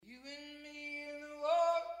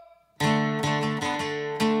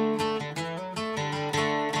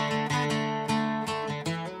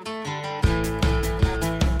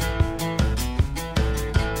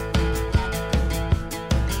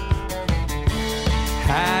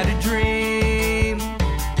Had a dream,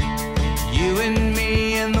 you and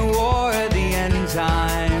me in the war of the end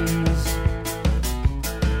times.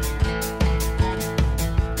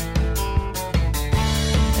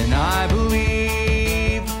 And I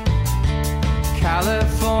believe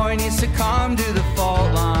California succumbed to the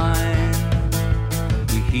fault line.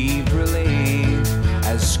 We heaved relief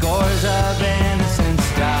as scores of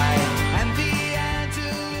innocents died. And the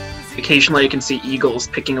Angeles... Occasionally I can see eagles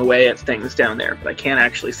picking away at things down there, but I can't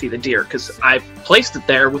actually see the deer because I placed it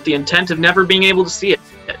there with the intent of never being able to see it.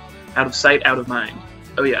 Out of sight, out of mind.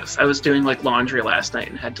 Oh yes, I was doing like laundry last night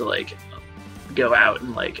and had to like go out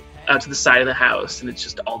and like out to the side of the house, and it's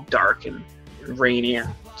just all dark and rainy and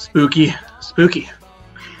spooky.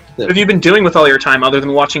 What have you been doing with all your time other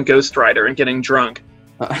than watching Ghost Rider and getting drunk?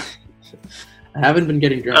 I haven't been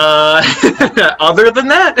getting drunk. Other than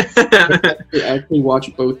that? I actually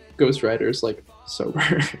watched both Ghost Riders, like, sober,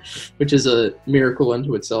 which is a miracle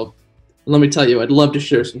unto itself. And let me tell you, I'd love to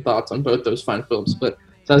share some thoughts on both those fine films, but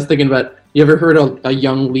so I was thinking about, you ever heard a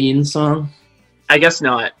Young Lean song? I guess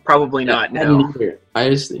not. Probably not, no.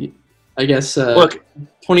 I guess, Look,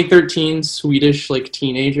 2013 Swedish, like,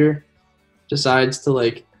 teenager decides to,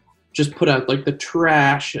 like, just put out, like, the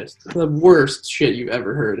trashiest, the worst shit you've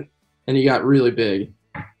ever heard. And he got really big.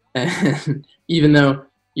 And even though,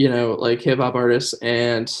 you know, like, hip-hop artists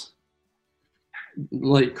and,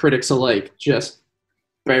 like, critics alike just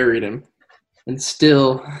buried him. And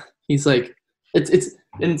still, he's, like, it's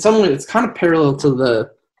in some way, it's kind of parallel to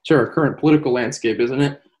our current political landscape, isn't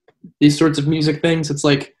it? These sorts of music things, it's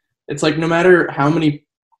like no matter how many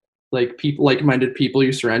like people, like-minded people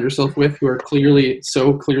you surround yourself with who are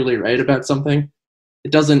so clearly right about something,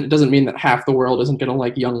 it doesn't mean that half the world isn't gonna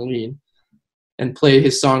like Young Lean and play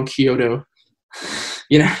his song Kyoto.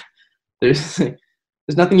 You know, there's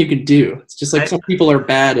nothing you can do. It's just like some people are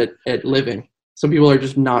bad at living. Some people are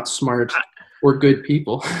just not smart or good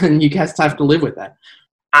people, and you guys have to live with that.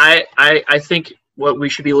 I think what we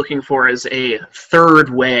should be looking for is a third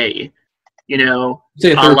way, you know,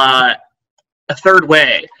 a third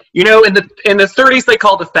way. You know, in the 30s they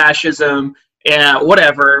called it fascism, and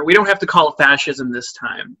whatever. We don't have to call it fascism this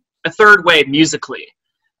time. A third way musically.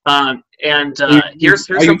 Here's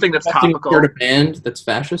something that's topical. Are you a band that's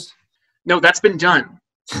fascist? No, that's been done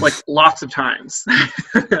like lots of times.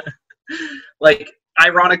 Like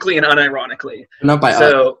ironically and unironically. Not by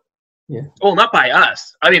us. Yeah. Well, not by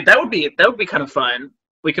us. I mean, that would be kind of fun.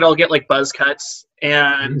 We could all get like buzz cuts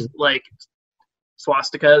and like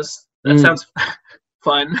swastikas. That sounds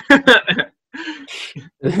fun.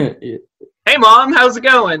 Hey, Mom, how's it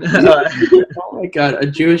going? Oh my God, a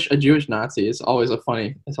Jewish Nazi is always a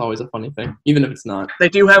funny thing, even if it's not. They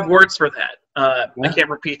do have words for that. I can't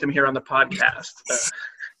repeat them here on the podcast.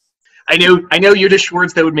 I know Yiddish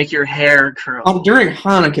words that would make your hair curl. Oh, during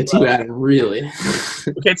Hanukkah too, Adam, really.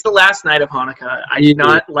 Okay, it's the last night of Hanukkah. I did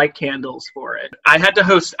not light candles for it. I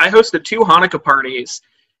hosted 2 Hanukkah parties,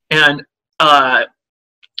 and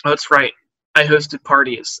that's right. I hosted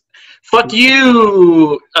parties. Fuck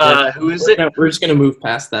you! Who is it? We're just gonna move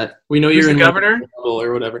past that. We know Who's you're the in governor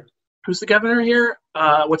or whatever. Who's the governor here?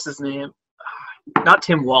 What's his name? Not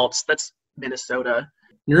Tim Walz. That's Minnesota.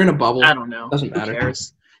 You're in a bubble. I don't know. Doesn't matter. Who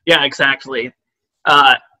cares? Yeah, exactly.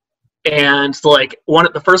 And like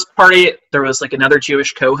the first party, there was like another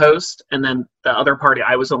Jewish co-host, and then the other party,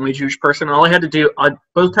 I was the only Jewish person. All I had to do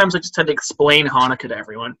both times, I just had to explain Hanukkah to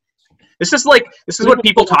everyone. This is what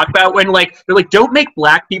people talk about when like they're like, don't make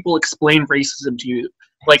black people explain racism to you.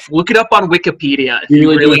 Like, look it up on Wikipedia if you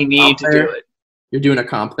really need to do it. You're doing a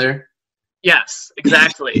comp there? Yes,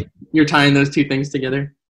 exactly. You're tying those two things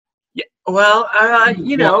together? Yeah. Well,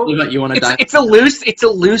 you know, it's a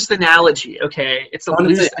loose analogy. Okay, it's a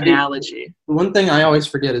loose analogy. The one thing I always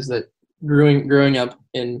forget is that growing up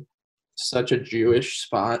in such a Jewish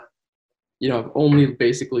spot, you know, I've only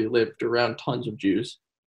basically lived around tons of Jews.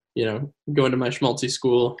 You know, going to my schmaltzy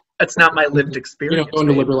school. That's not my lived experience. You know, going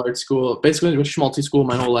to liberal arts school. Basically, was schmaltzy school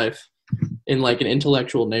my whole life in like an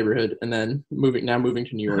intellectual neighborhood, and then moving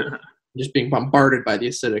to New York, just being bombarded by the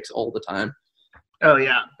Hasidics all the time. Oh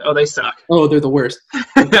yeah. Oh, they suck. Oh, they're the worst.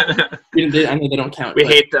 I know they don't count. We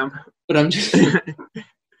hate them. But I'm just.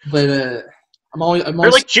 But they're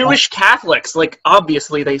like Jewish Catholics. Like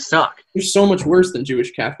obviously they suck. They're so much worse than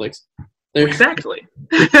Jewish Catholics. Exactly.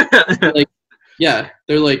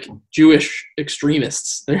 They're like Jewish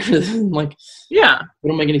extremists. They're like, yeah, they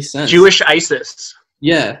don't make any sense. Jewish ISIS.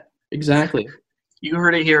 Yeah, exactly. You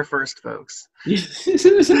heard it here first, folks.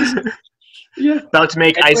 Yeah, about to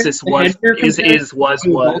make ISIS was.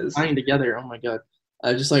 Tying together. Oh my God,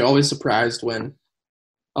 I'm just like always surprised when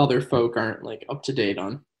other folk aren't like up to date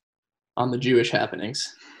on on the Jewish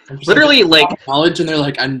happenings. I'm just Literally, like, college, and they're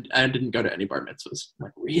like, I didn't go to any bar mitzvahs. I'm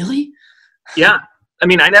like, really? yeah. I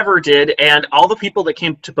mean, I never did, and all the people that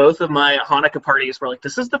came to both of my Hanukkah parties were like,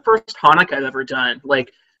 "This is the first Hanukkah I've ever done."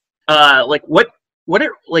 Like what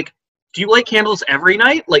are like? Do you light candles every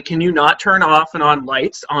night? Like, can you not turn off and on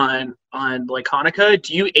lights on like Hanukkah?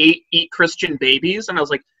 Do you eat Christian babies? And I was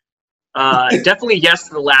like, definitely yes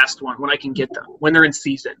to the last one when I can get them when they're in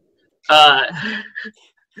season.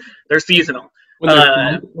 They're seasonal.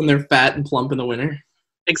 When they're fat and plump in the winter.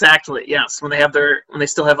 Exactly. Yes, when they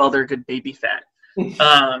still have all their good baby fat.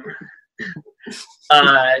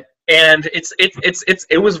 And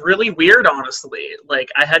it was really weird, honestly. Like,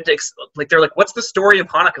 I had to like, they're like, "What's the story of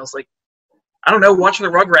Hanukkah?" I was like, "I don't know. Watching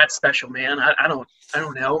the Rugrats special, man. I don't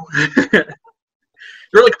know."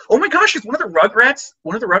 They're like, "Oh my gosh, is one of the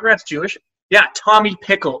Rugrats Jewish?" Yeah, Tommy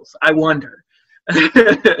Pickles. I wonder.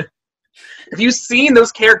 Have you seen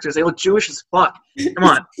those characters? They look Jewish as fuck. Come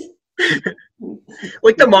on.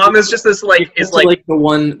 Like, the mom is just this like the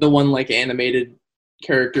one like animated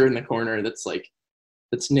character in the corner that's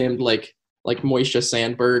named like Moisha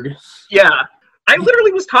Sandberg. Yeah. I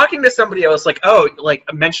literally was talking to somebody. I was like, "Oh," like,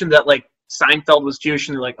 I mentioned that like Seinfeld was Jewish,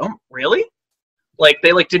 and they're like, "Oh, really?" Like,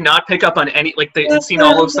 they like did not pick up on any, like, they had seen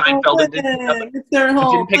all of Seinfeld and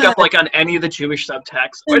didn't pick up like on any of the Jewish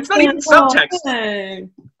subtext. Or it's not even subtext.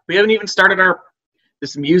 We haven't even started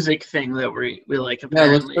this music thing that we like, apparently.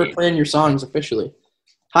 Yeah, let's start playing your songs officially.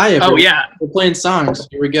 Hi, everyone. Oh, yeah. We're playing songs.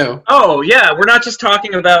 Here we go. Oh, yeah. We're not just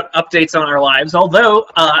talking about updates on our lives, although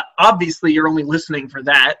obviously you're only listening for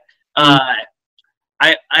that. I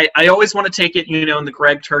always want to take it, in the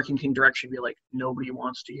Greg Turkington direction, be like, nobody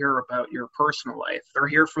wants to hear about your personal life. They're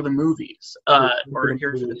here for the movies, or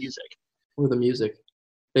here for the music. For the music.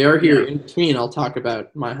 They are here. In between, I'll talk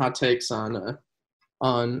about my hot takes on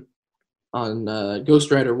Ghost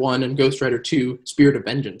Rider 1 and Ghost Rider 2, Spirit of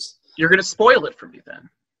Vengeance. You're going to spoil it for me then.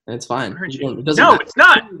 It's fine. It doesn't no, matter. It's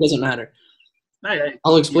not. It doesn't matter.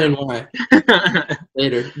 I'll explain why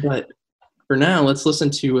later. But for now, let's listen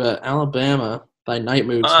to Alabama by Night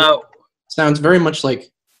Moods. Sounds very much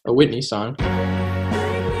like a Whitney song.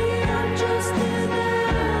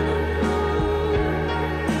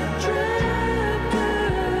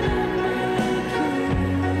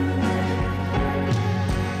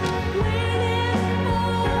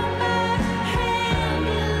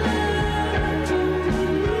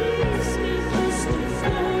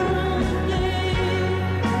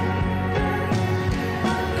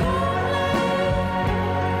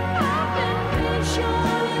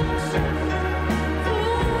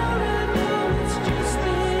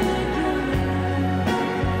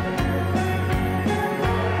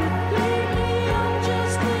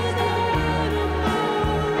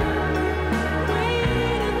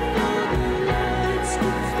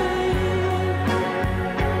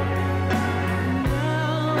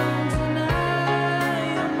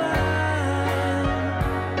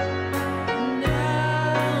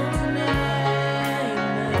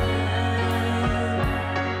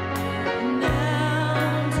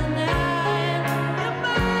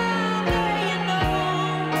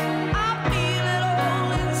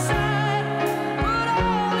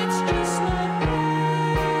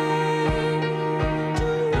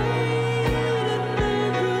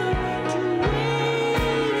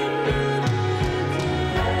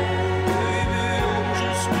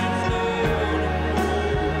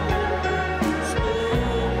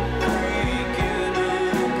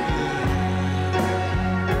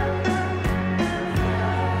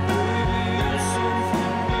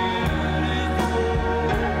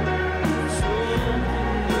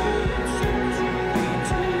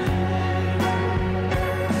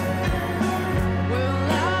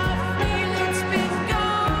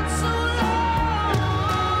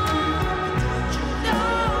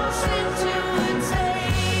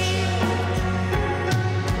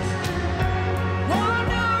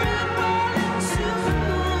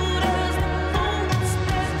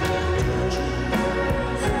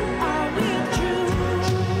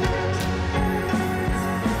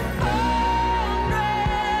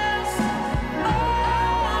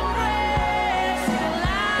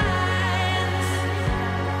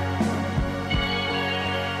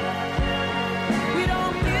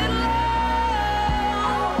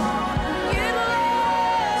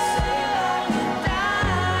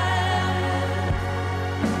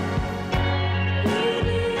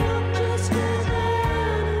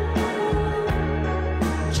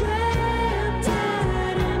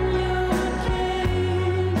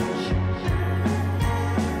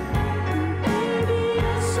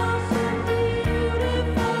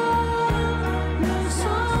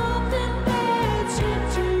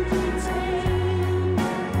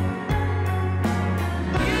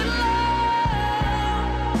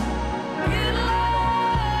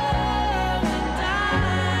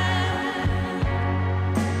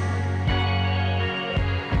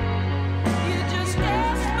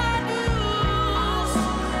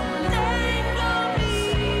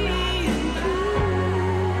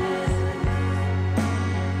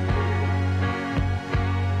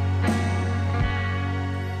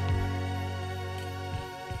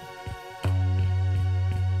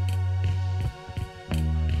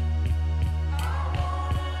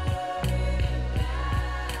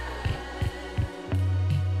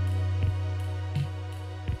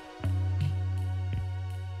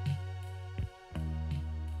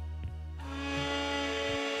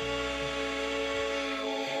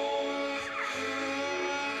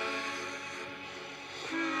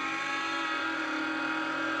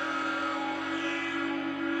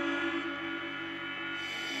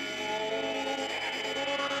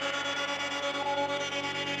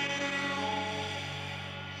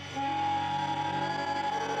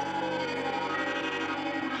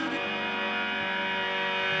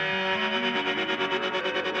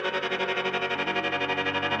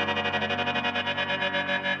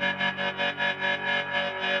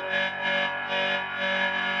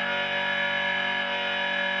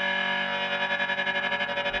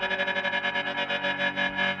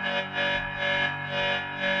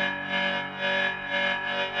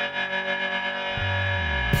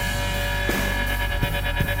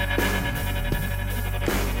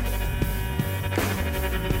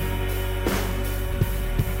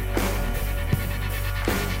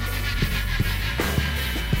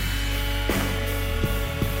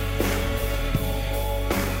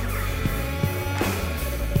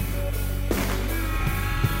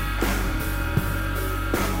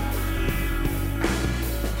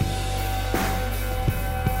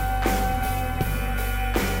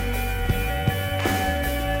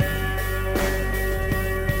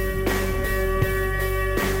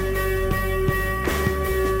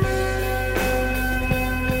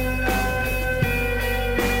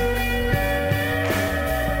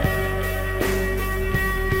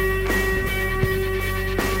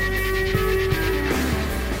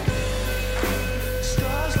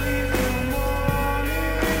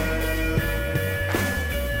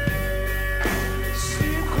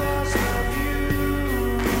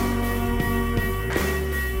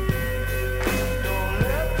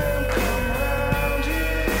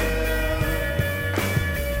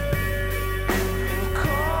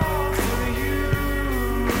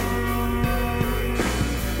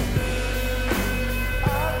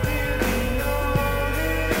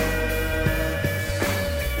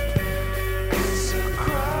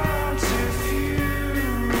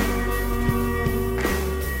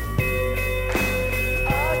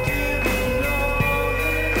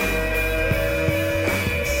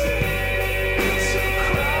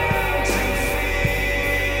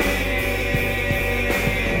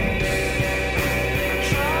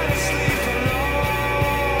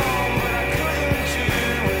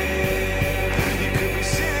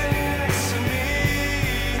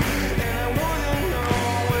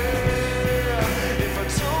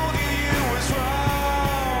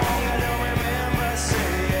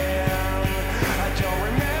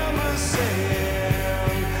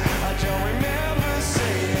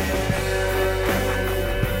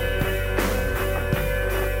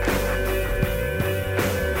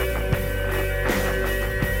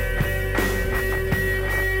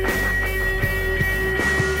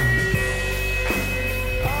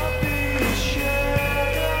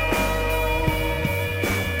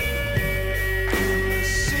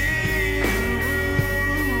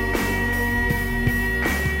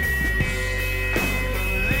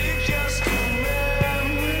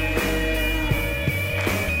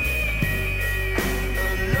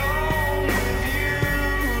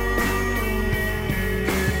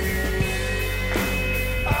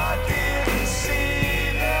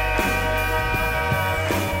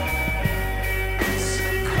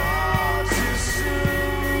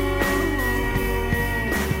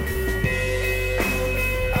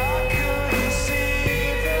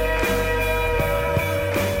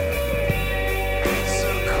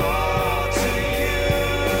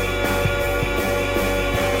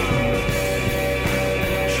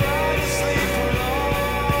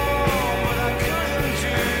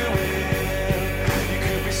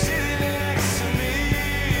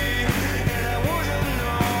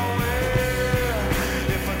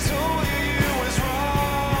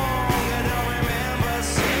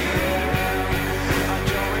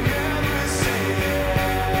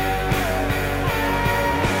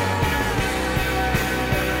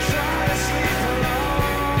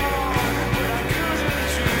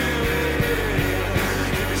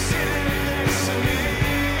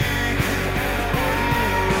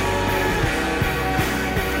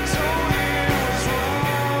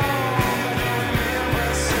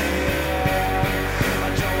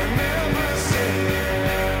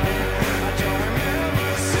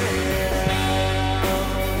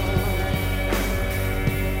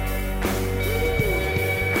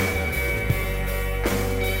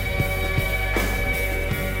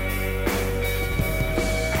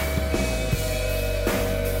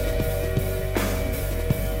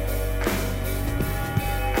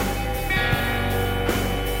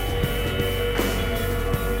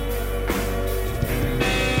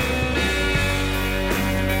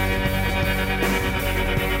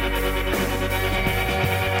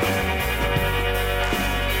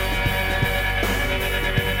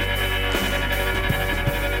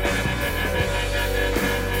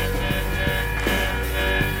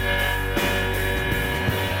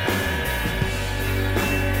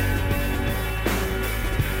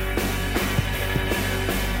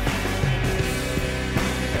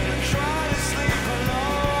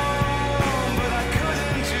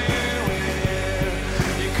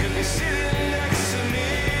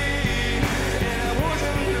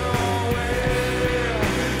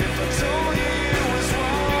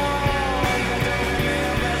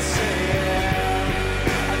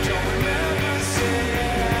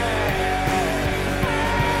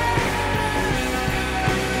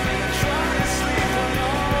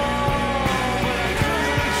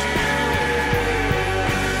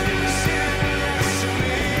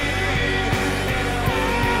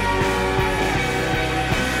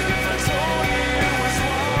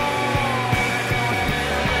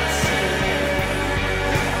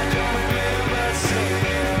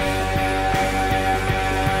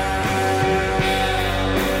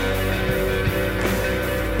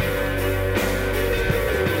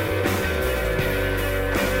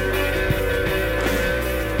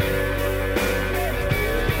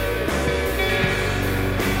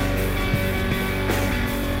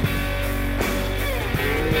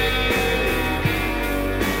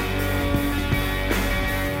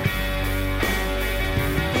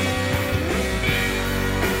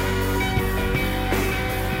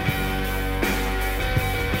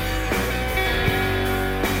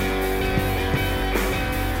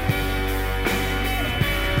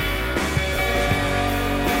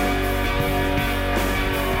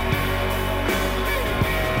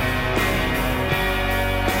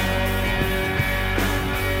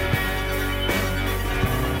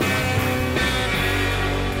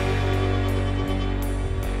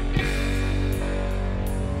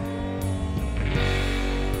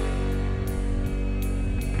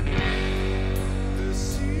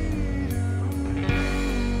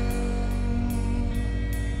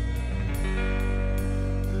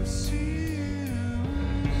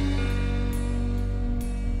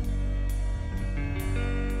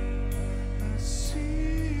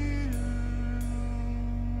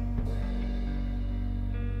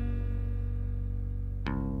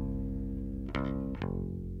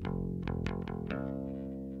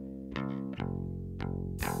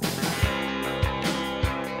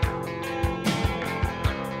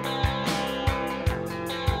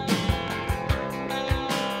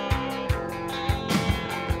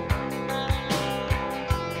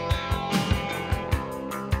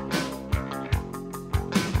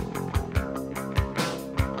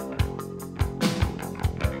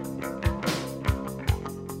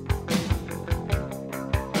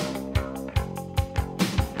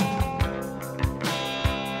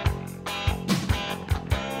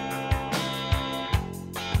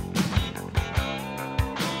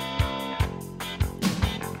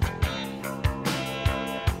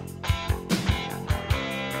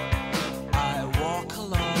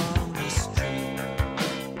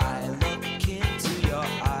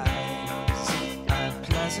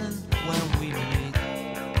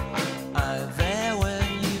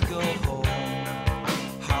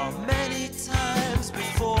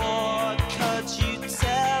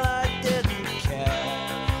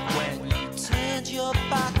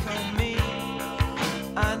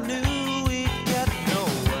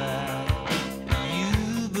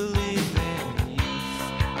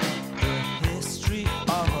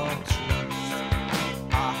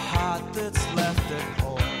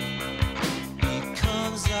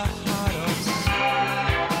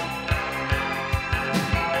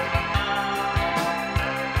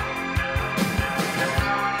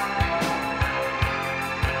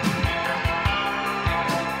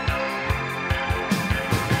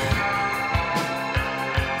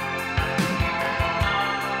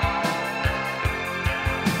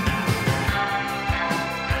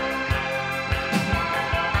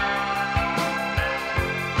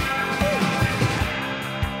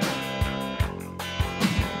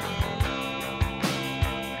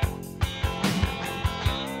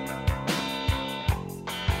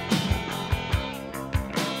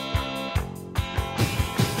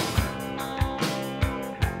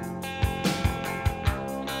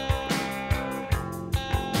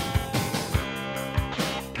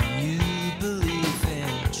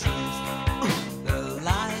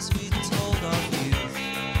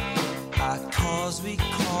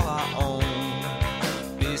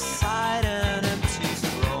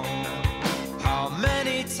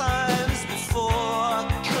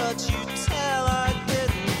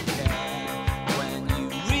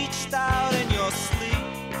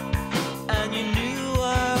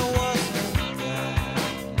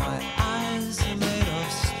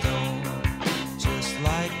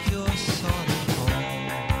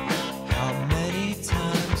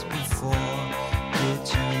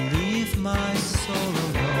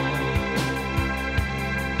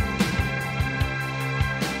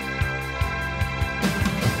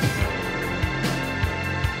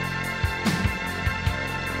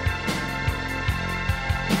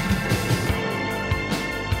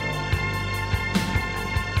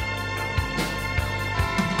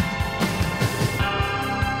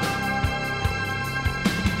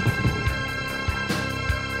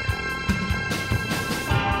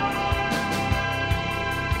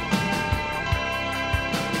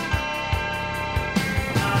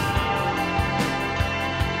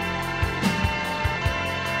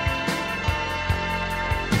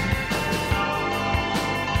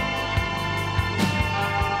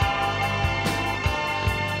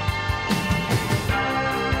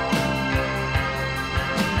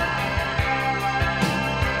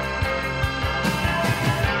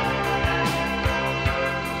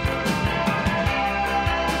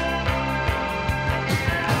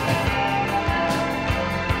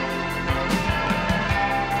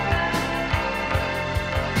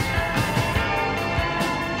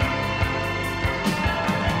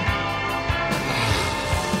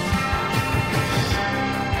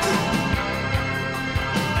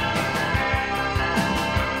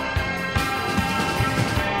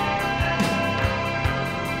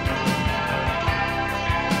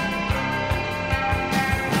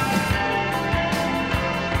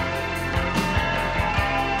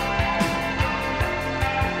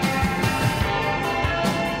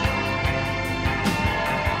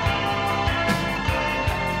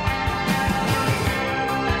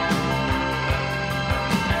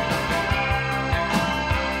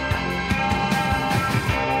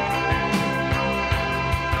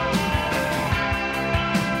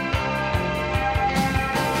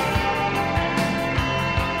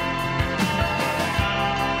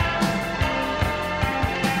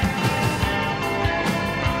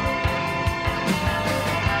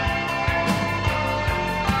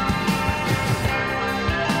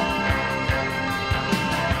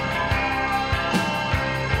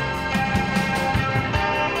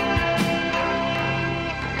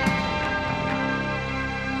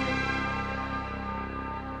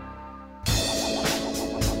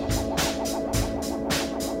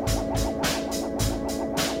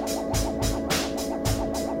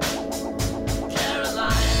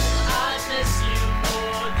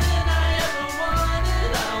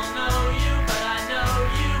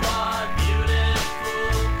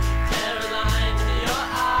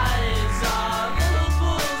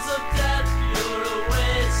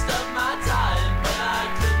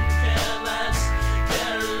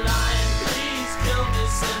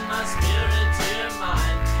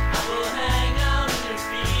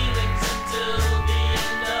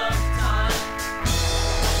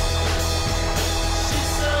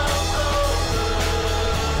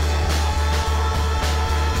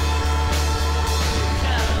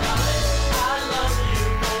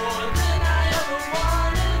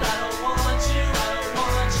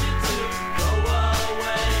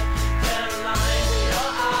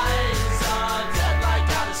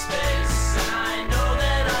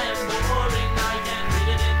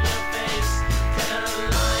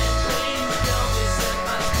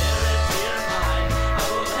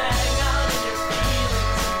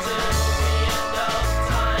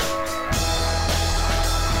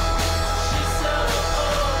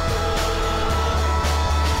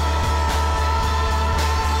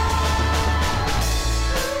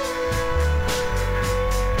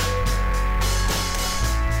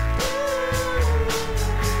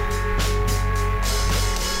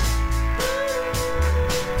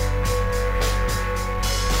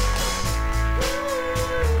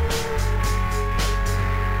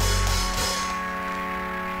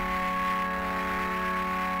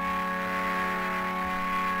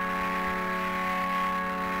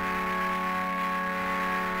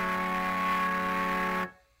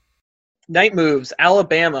 Night Moves,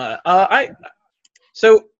 Alabama.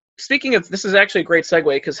 So speaking of, this is actually a great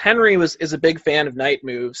segue because Henry is a big fan of Night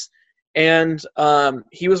Moves, and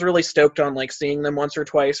he was really stoked on like seeing them once or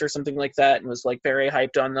twice or something like that, and was like very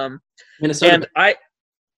hyped on them. Minnesota. And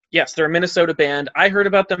yes, they're a Minnesota band. I heard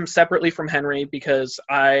about them separately from Henry because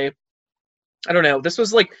I don't know. This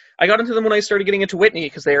was like, I got into them when I started getting into Whitney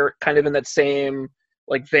because they're kind of in that same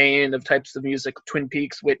like vein of types of music, Twin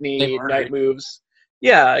Peaks, Whitney, Night Moves.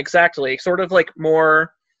 Yeah, exactly. Sort of like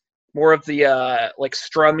more of the like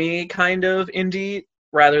strummy kind of indie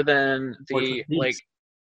rather than the like,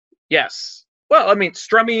 yes. Well, I mean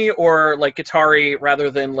strummy or like guitar-y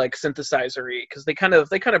rather than like synthesizer-y because they kind of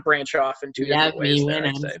branch off in two different ways there,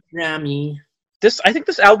 I'd say. Strummy. I think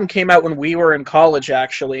this album came out when we were in college,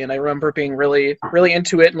 actually, and I remember being really, really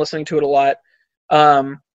into it and listening to it a lot.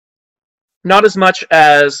 Not as much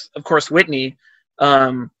as, of course, Whitney,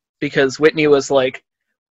 because Whitney was like,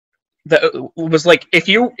 if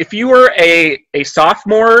you were a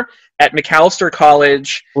sophomore at Macalester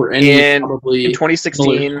College in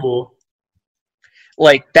 2016,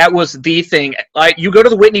 like that was the thing. Like you go to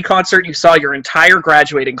the Whitney concert, you saw your entire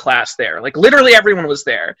graduating class there. Like literally everyone was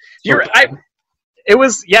there. It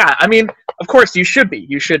was, yeah, I mean, of course you should be,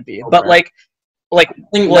 but like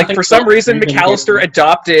for some reason Macalester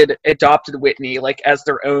adopted Whitney like as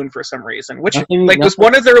their own for some reason, which was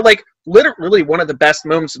one of their like literally one of the best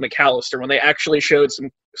moments of Macalester when they actually showed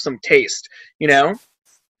some taste, you know.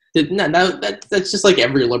 That's just like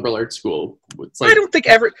every liberal arts school. It's like, I don't think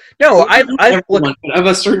I've looked of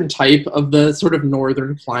a certain type of the sort of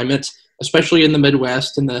northern climate, especially in the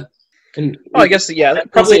Midwest I guess that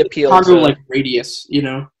probably appeals. Chicago like radius, you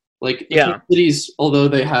know, like cities. Although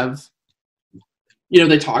they have, you know,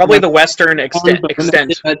 they talk probably about the western extent.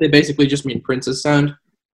 They basically just mean Prince's sound,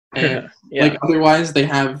 and like otherwise they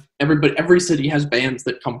have every city has bands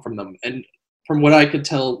that come from them. And from what I could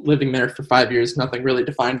tell, living there for 5 years, nothing really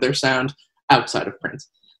defined their sound outside of Prince.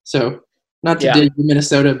 So not to dig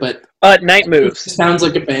Minnesota, but Night Moves sounds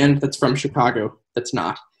like a band that's from Chicago. That's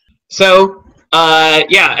not. So.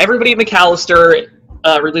 Everybody at Macalester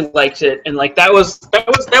really liked it, and like that was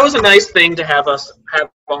a nice thing to have us have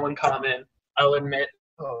all in common. I'll admit.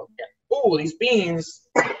 Oh, yeah. Oh, these beans.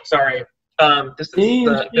 Sorry. This is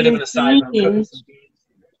a bit of an aside. I'm cooking some beans.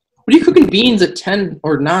 What are you cooking beans at 10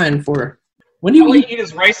 or 9 for? When do you eat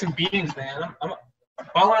is rice and beans, man. I'm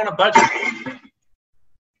following a budget.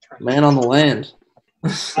 Man on the land.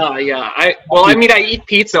 Oh yeah, I mean I eat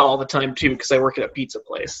pizza all the time too because I work at a pizza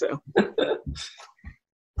place. So,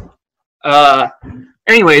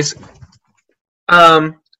 anyways,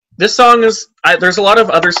 this song is. There's a lot of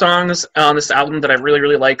other songs on this album that I really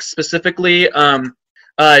really like. Specifically,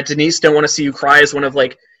 Denise, "Don't Want to See You Cry" is one of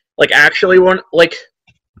like actually one like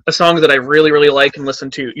a song that I really really like and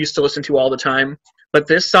used to listen to all the time. But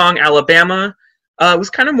this song, "Alabama," was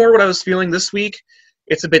kind of more what I was feeling this week.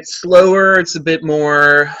 It's a bit slower. It's a bit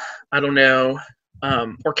more, I don't know,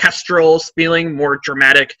 orchestral feeling, more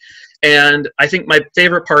dramatic. And I think my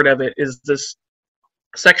favorite part of it is this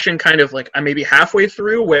section kind of like I'm maybe halfway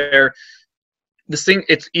through where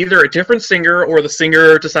it's either a different singer or the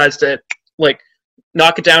singer decides to like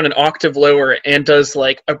knock it down an octave lower and does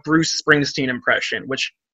like a Bruce Springsteen impression,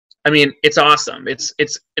 which I mean, it's awesome. It's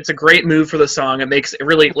a great move for the song. It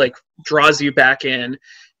really like draws you back in.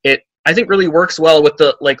 I think really works well with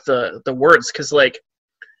the words because like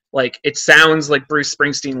it sounds like Bruce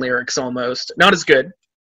Springsteen lyrics almost. Not as good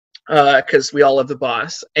because we all love the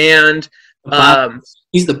boss and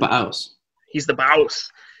he's the boss. He's the boss,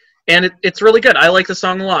 and it's really good. I like the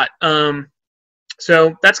song a lot.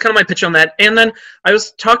 So that's kind of my pitch on that. And then I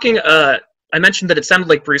was talking. I mentioned that it sounded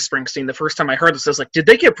like Bruce Springsteen the first time I heard this. I was like, did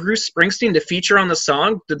they get Bruce Springsteen to feature on the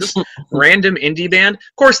song? Did this random indie band?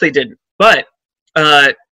 Of course they didn't, but.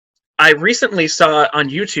 I recently saw on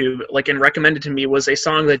YouTube, like, and recommended to me was a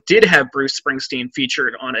song that did have Bruce Springsteen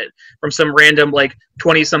featured on it from some random, like,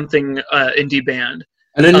 20-something indie band.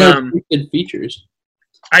 I didn't know he did features.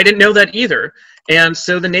 I didn't know that either. And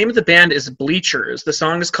so the name of the band is Bleachers. The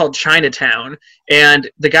song is called Chinatown. And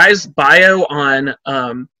the guy's bio on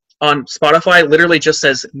Spotify literally just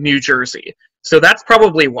says New Jersey. So that's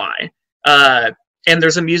probably why. And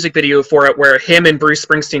there's a music video for it where him and Bruce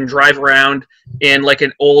Springsteen drive around in like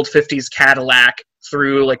an old 50s Cadillac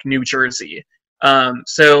through like New Jersey.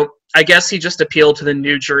 So I guess he just appealed to the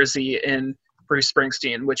New Jersey in Bruce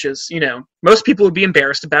Springsteen, which is, you know, most people would be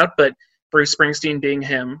embarrassed about, but Bruce Springsteen being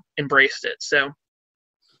him embraced it. So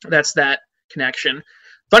that's that connection.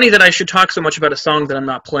 Funny that I should talk so much about a song that I'm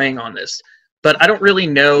not playing on this. But I don't really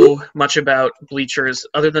know much about Bleachers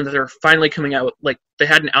other than that they're finally coming out. Like, they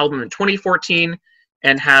had an album in 2014,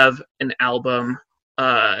 and have an album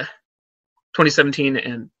 2017,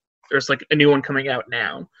 and there's like a new one coming out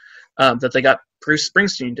now that they got Bruce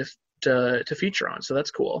Springsteen to feature on, so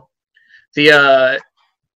that's cool. The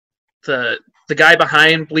guy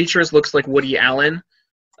behind Bleachers looks like Woody Allen,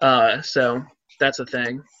 so that's a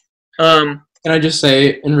thing. Can I just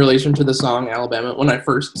say, in relation to the song Alabama, when I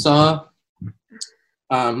first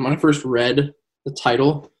read the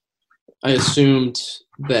title, I assumed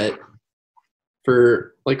that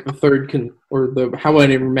for like the third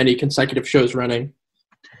however many consecutive shows running,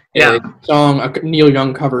 a song, a Neil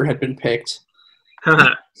Young cover had been picked.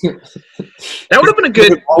 That would have been a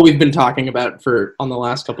good. All we've been talking about on the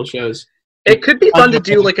last couple shows. It could be fun to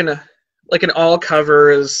do like an all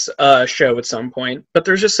covers show at some point, but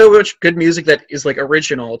there's just so much good music that is like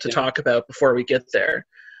original to talk about before we get there.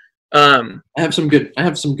 I have some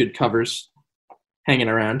good covers hanging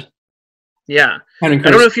around. Yeah, I don't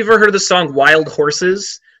know if you've ever heard of the song "Wild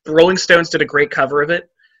Horses." The Rolling Stones did a great cover of it.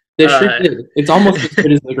 They sure did. It's almost as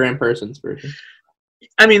good as the Graham Parsons version.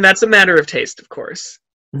 I mean, that's a matter of taste, of course.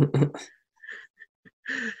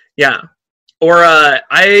 Yeah, or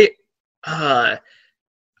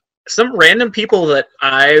some random people that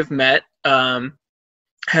I've met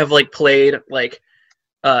have like played like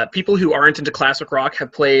people who aren't into classic rock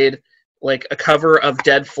have played like a cover of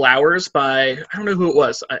Dead Flowers by, I don't know who it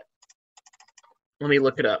was. Let me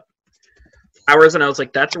look it up. Flowers, and I was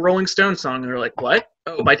like, that's a Rolling Stones song. And they're like, what?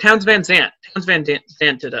 Oh, by Townes Van Zandt. Townes Van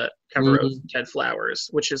Zandt did a cover of Dead Flowers,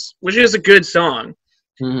 which is a good song.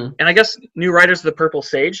 And I guess New Riders of the Purple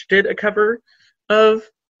Sage did a cover of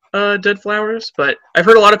Dead Flowers, but I've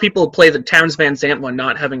heard a lot of people play the Townes Van Zandt one,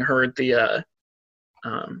 not having heard the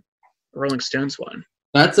Rolling Stones one.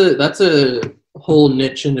 That's a whole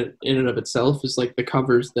niche in and of itself, is like the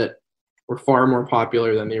covers that were far more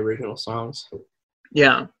popular than the original songs.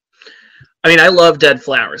 Yeah. I mean, I love Dead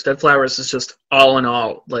Flowers. Dead Flowers is just all in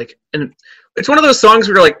all, like, and it's one of those songs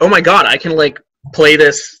where you're like, oh my god, I can like play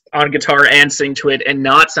this on guitar and sing to it and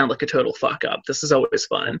not sound like a total fuck up. This is always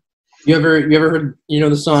fun. You ever heard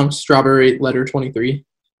the song Strawberry Letter 23?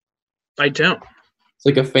 I don't. It's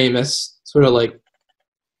like a famous sort of like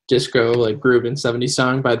disco like groove and 70s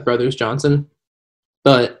song by the Brothers Johnson,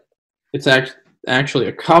 but it's actually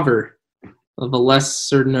a cover of a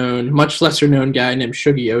much lesser known guy named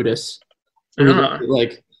Shuggie Otis, who was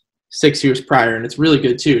like 6 years prior, and it's really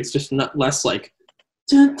good too. It's just not less like,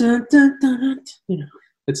 dun, dun, dun, dun,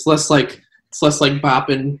 it's less like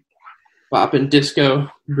bopping disco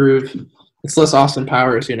groove. It's less Austin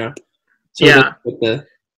Powers, So yeah.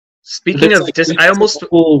 Speaking of I almost a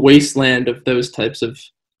whole wasteland of those types of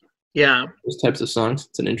songs.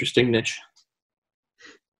 It's an interesting niche.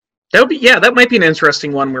 That might be an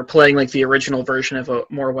interesting one. We're playing like the original version of a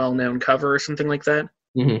more well-known cover or something like that.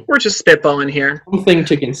 Mm-hmm. We're just spitballing here. Something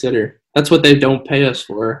to consider. That's what they don't pay us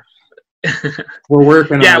for. We're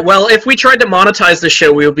working on it. Well, if we tried to monetize the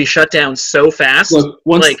show, we would be shut down so fast. Look,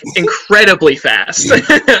 incredibly fast.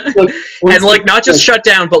 And like not just shut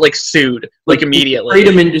down, but like sued, like immediately.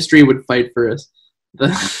 The kratom industry would fight for us.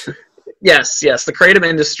 Yes, the kratom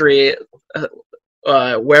industry,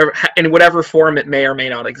 where in whatever form it may or may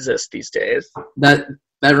not exist these days. That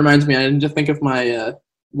reminds me, I didn't just think of my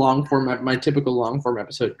my typical long form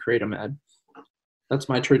episode kratom ad. That's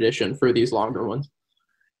my tradition for these longer ones.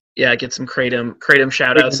 Yeah, get some kratom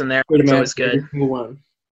shout outs in there. It's always good.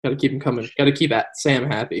 Gotta keep them coming. Gotta keep Sam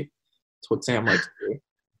happy. That's what Sam likes to do.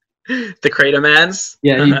 The kratom ads?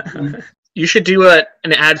 Yeah. You should do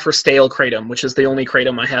an ad for stale kratom, which is the only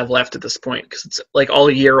kratom I have left at this point, because it's like all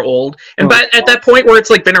a year old. And but at that point where it's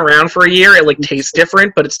like been around for a year, it like tastes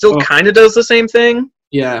different, but it still kind of does the same thing.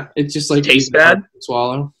 Yeah, it's just like tastes bad.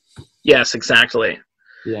 Swallow. Yes, exactly.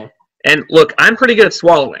 Yeah. And look, I'm pretty good at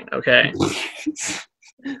swallowing. Okay.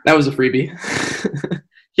 That was a freebie.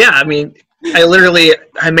 Yeah, I mean, I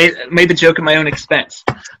made the joke at my own expense.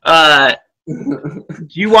 Do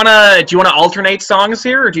you wanna alternate songs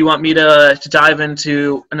here, or do you want me to dive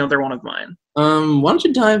into another one of mine? Why don't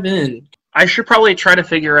you dive in? I should probably try to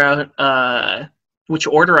figure out which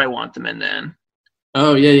order I want them in then.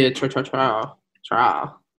 Oh yeah, tra.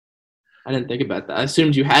 I didn't think about that. I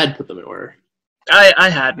assumed you had put them in order. I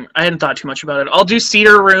hadn't thought too much about it. I'll do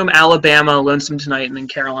Cedar Room, Alabama, Lonesome Tonight, and then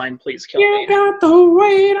Caroline, Please Kill Me. You got the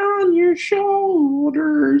weight on your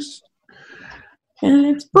shoulders, and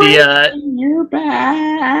it's breaking your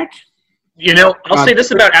back. I'll say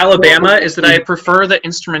this about Alabama, is that I prefer the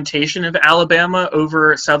instrumentation of Alabama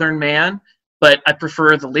over Southern Man, but I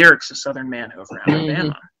prefer the lyrics of Southern Man over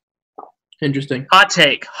Alabama. Interesting. Hot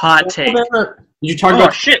take. Did you talk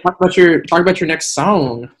about your next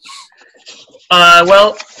song?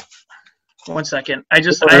 Well, 1 second.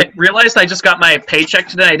 I realized I just got my paycheck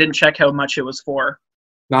today. I didn't check how much it was for.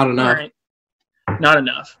 Not enough. All right. Not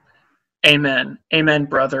enough. Amen. Amen,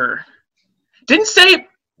 brother.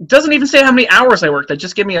 Doesn't even say how many hours I worked. They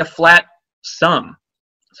just give me a flat sum.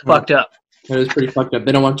 It's fucked up. That is pretty fucked up.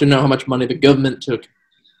 They don't want you to know how much money the government took.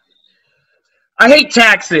 I hate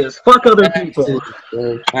taxes. Fuck other people.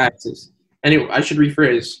 Taxes. Anyway, I should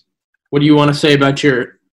rephrase. What do you want to say about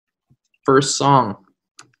your first song?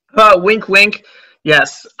 Wink, wink.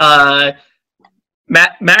 Yes.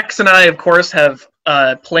 Max and I, of course, have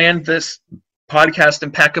planned this podcast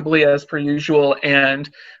impeccably as per usual and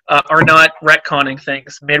are not retconning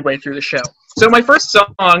things midway through the show. So my first song,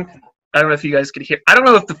 I don't know if you guys could hear. I don't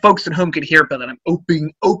know if the folks at home could hear, but I'm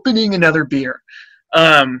opening another beer.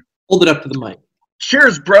 Hold it up to the mic.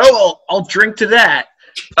 Cheers, bro. I'll drink to that.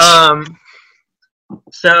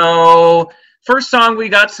 So first song we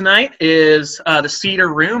got tonight is The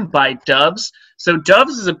Cedar Room by Doves. So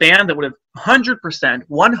Doves is a band that would have 100%,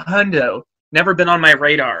 100, never been on my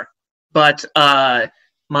radar. But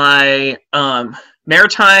my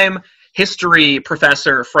maritime history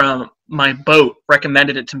professor from my boat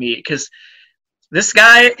recommended it to me because this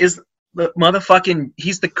guy is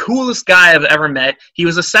he's the coolest guy I've ever met. He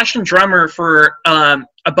was a session drummer for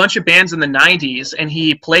a bunch of bands in the 90s, and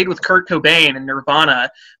he played with Kurt Cobain and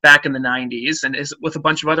Nirvana back in the 90s, and is with a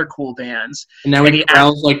bunch of other cool bands. And now he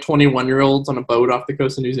corrals like 21-year-olds on a boat off the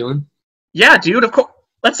coast of New Zealand? Yeah, dude, of course.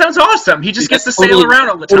 That sounds awesome. He just gets to sail around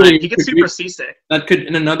all the time. He gets super seasick. That could,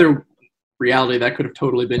 in another reality, that could have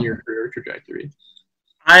totally been your career trajectory.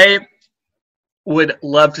 I would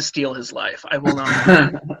love to steal his life. I will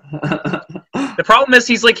not. The problem is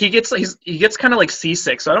he gets kind of like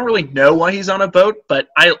seasick, so I don't really know why he's on a boat, but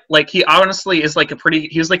he honestly is like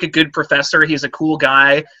he was like a good professor. He's a cool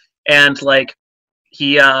guy, and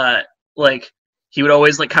he would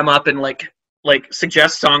always come up and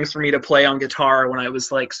suggest songs for me to play on guitar when I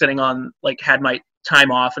was sitting on had my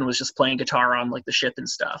time off and was just playing guitar on the ship and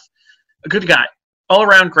stuff. A good guy, all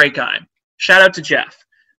around great guy. Shout out to Jeff,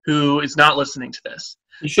 who is not listening to this.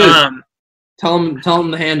 You should. Tell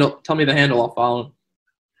him the handle. Tell me the handle. I'll follow him.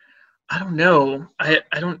 I don't know. I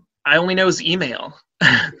only know his email.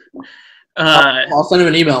 I'll send him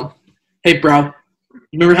an email. Hey, bro.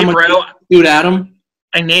 You remember how much dude Adam?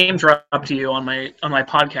 I name dropped you on my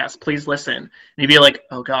podcast. Please listen. And you'd be like,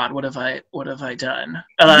 "Oh God, what have I done?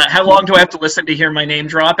 How long do I have to listen to hear my name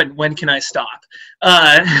drop? And when can I stop?"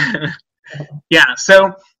 Yeah.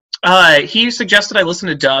 So he suggested I listen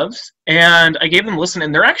to Doves, and I gave them a listen,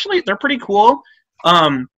 and they're pretty cool.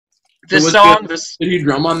 Did he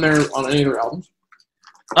drum on any of their albums?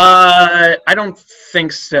 I don't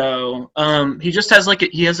think so. He just has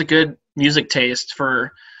he has a good music taste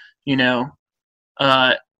for, is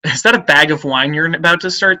that a bag of wine you're about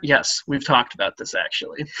to start? Yes, we've talked about this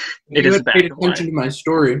actually. It is a bag of wine. Attention to my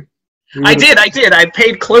story. I did. I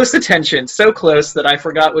paid close attention, so close that I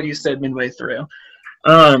forgot what you said midway through.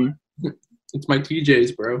 It's my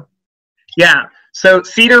TJs, bro. Yeah. So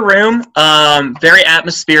Cedar Room, very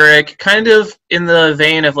atmospheric, kind of in the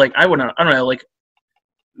vein of I don't know,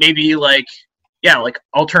 maybe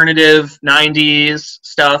alternative 90s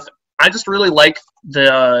stuff. I just really like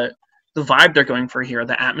the vibe they're going for here,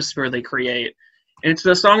 the atmosphere they create. And it's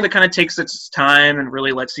a song that kind of takes its time and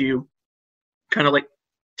really lets you kind of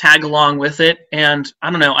tag along with it. And I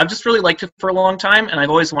don't know, I've just really liked it for a long time, and I've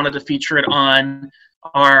always wanted to feature it on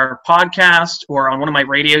our podcast or on one of my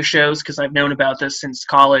radio shows because I've known about this since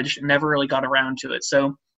college and never really got around to it.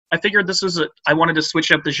 So I figured I wanted to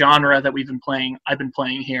switch up the genre that I've been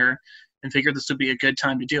playing here, and figured this would be a good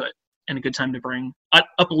time to do it and a good time to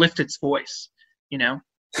uplift its voice,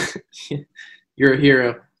 You're a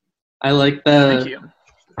hero. I like Thank you.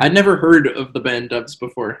 I'd never heard of the band Doves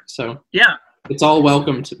before, so yeah, it's all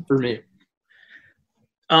welcome for me.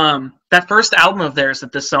 That first album of theirs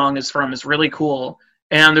that this song is from is really cool.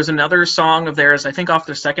 And there's another song of theirs, I think off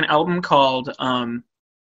their second album, called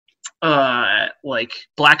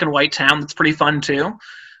Black and White Town. That's pretty fun too.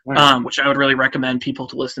 Right. Which I would really recommend people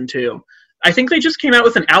to listen to. I think they just came out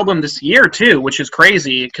with an album this year too, which is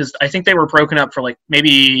crazy because I think they were broken up for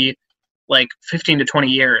maybe 15 to 20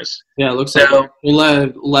 years. Yeah, it looks like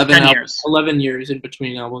 11 years in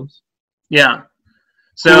between albums. Yeah.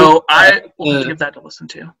 So I will give that to listen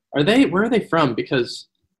to. Where are they from? Because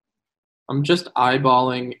I'm just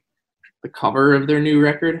eyeballing the cover of their new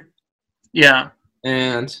record. Yeah.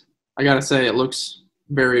 And I gotta say, it looks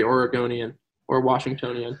very Oregonian or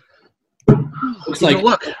Washingtonian. Looks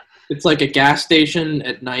it's like a gas station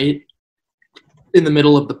at night in the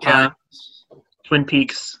middle of the pines. Yeah. Twin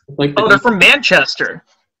Peaks. They're from Manchester.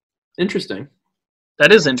 Interesting.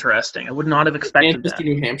 That is interesting. I would not have expected Manchester, that.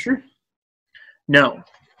 New Hampshire? No,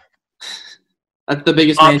 That's the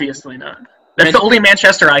biggest obviously not. That's the only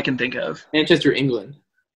Manchester I can think of. Manchester, England.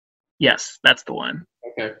 Yes, that's the one.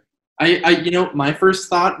 Okay. My first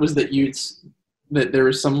thought was that that there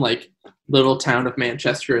was some like little town of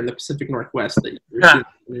Manchester in the Pacific Northwest that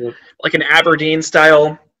Like an Aberdeen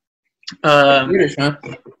style. British, huh?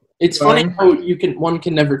 It's funny how one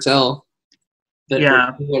can never tell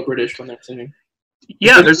that people are British when they're singing.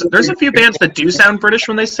 Yeah, there's a few bands that do sound British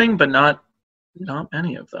when they sing, but not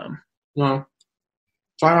many of them. No.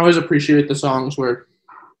 So I always appreciate the songs where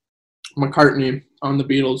McCartney on the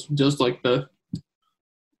Beatles does like the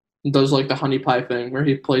honey pie thing where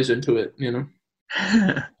he plays into it, you know.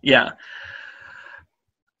 Yeah.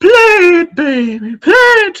 Play it, baby, play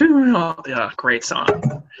it to me. Oh, yeah, great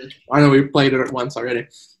song. I know we played it once already.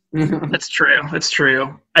 That's true. That's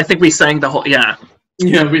true. I think we sang the whole. Yeah.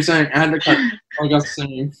 Yeah, we sang. I got to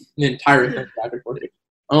sing the entire thing back and forth.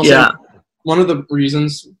 One of the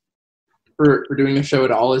reasons for doing the show at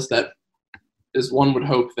all is one would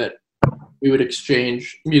hope that we would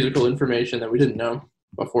exchange musical information that we didn't know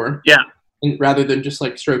before. Yeah. And rather than just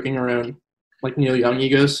like stroking our own like Neil Young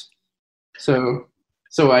egos. So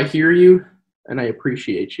I hear you and I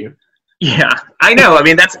appreciate you. Yeah, I know. I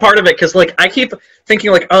mean, that's part of it because like I keep thinking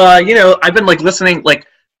like, I've been like listening like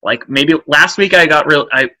maybe last week I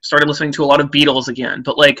started listening to a lot of Beatles again,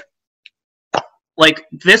 but like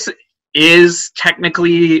this is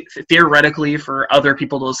technically, theoretically for other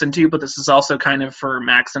people to listen to, but this is also kind of for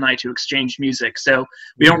Max and I to exchange music. So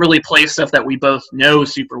we don't really play stuff that we both know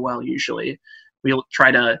super well usually. We'll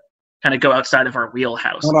try to kind of go outside of our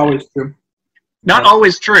wheelhouse. Not always true. Not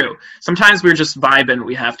always true. Sometimes we're just vibing.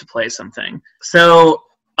 We have to play something. So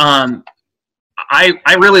I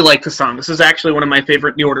really like the song. This is actually one of my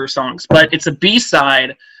favorite New Order songs, but it's a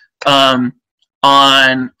B-side from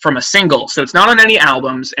a single. So it's not on any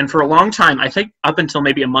albums. And for a long time, I think up until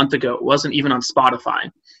maybe a month ago, it wasn't even on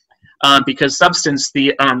Spotify because Substance,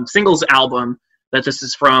 the singles album that this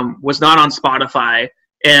is from, was not on Spotify.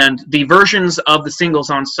 And the versions of the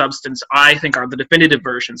singles on Substance, I think, are the definitive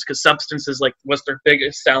versions because Substance was their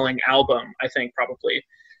biggest selling album, I think, probably.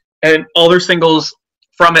 And all their singles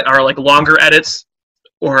from it are like longer edits,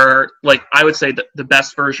 or like I would say the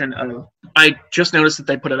best version of. I just noticed that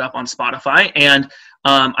they put it up on Spotify, and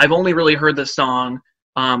I've only really heard this song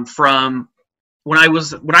from when I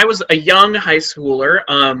was a young high schooler.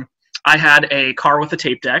 I had a car with a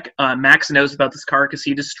tape deck. Max knows about this car because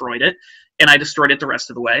he destroyed it. And I destroyed it the rest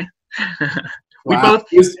of the way. We both.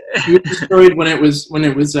 It was destroyed when I was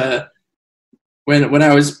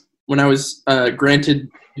granted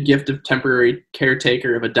the gift of temporary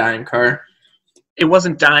caretaker of a dying car. It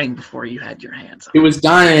wasn't dying before you had your hands on it. It was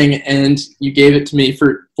dying, and you gave it to me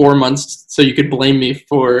for 4 months so you could blame me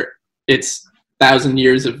for its 1,000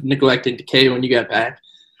 years of neglect and decay when you got back.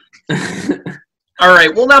 All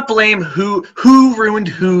right, we'll not blame who ruined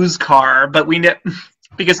whose car, but we know.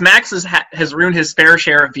 Because Max has ruined his fair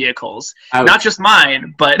share of vehicles. Ouch. Not just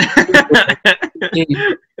mine, but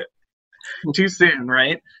too soon,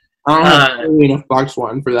 right? I don't have enough box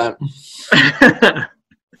one for that.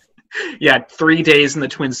 Yeah, 3 days in the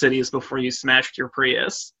Twin Cities before you smashed your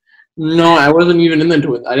Prius. No, I wasn't even in the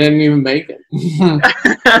Twin. I didn't even make it.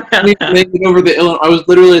 I didn't even make it over the Illinois. I was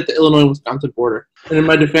literally at the Illinois-Wisconsin border. And in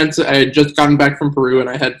my defense, I had just gotten back from Peru and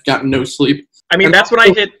I had gotten no sleep. I mean, that's when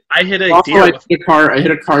I hit a also, deer. I hit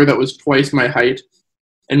a car that was twice my height,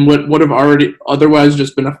 and what would have already otherwise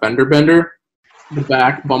just been a fender bender. The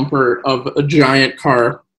back bumper of a giant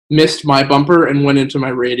car missed my bumper and went into my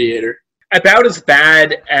radiator. About as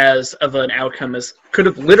bad as of an outcome as could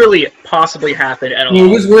have literally possibly happened at all. It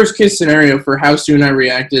was worst case scenario for how soon I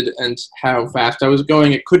reacted and how fast I was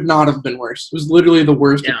going. It could not have been worse. It was literally the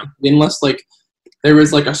worst, unless like there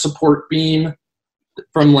was like a support beam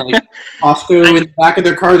from like Costco in the back of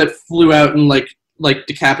their car that flew out and like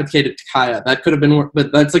decapitated Takaya. That could have been worse,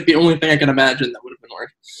 but that's like the only thing I can imagine that would have been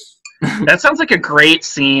worse. That sounds like a great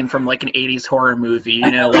scene from like an 80s horror movie, you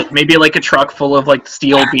know, like maybe like a truck full of like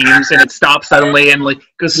steel beams and it stops suddenly and like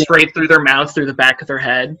goes straight through their mouth through the back of their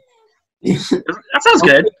head. That sounds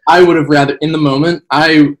good. I would have rather, in the moment,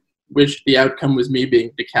 I wish the outcome was me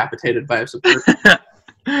being decapitated by a support.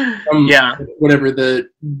 Whatever the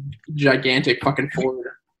gigantic fucking Ford.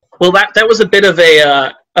 Well, that was a bit of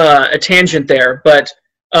a tangent there, but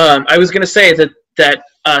I was going to say that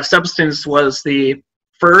Substance was the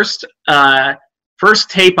first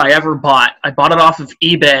tape I ever bought. I bought it off of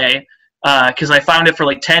eBay because I found it for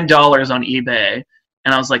like $10 on eBay,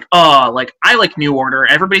 and I was like, oh, like I like New Order.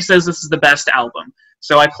 Everybody says this is the best album,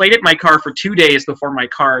 So I played it in my car for 2 days before my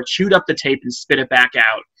car chewed up the tape and spit it back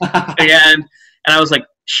out. And I was like,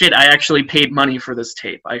 shit, I actually paid money for this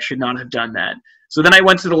tape. I should not have done that. So then I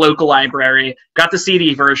went to the local library, got the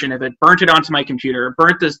CD version of it, burnt it onto my computer,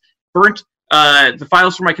 burnt the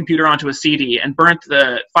files from my computer onto a CD, and burnt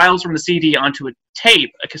the files from the CD onto a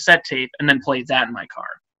tape, a cassette tape, and then played that in my car.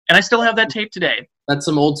 And I still have that tape today. That's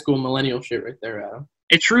some old school millennial shit right there, Adam.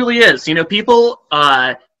 It truly is. You know, people,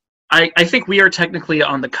 I think we are technically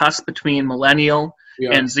on the cusp between millennial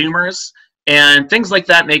and Zoomers, and things like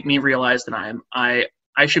that make me realize that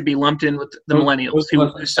I should be lumped in with the millennials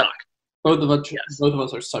who suck. Both of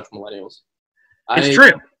us are such millennials. It's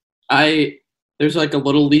true. There's like a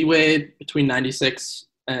little leeway between 96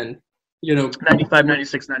 and, 95,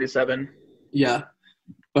 96, 97. Yeah.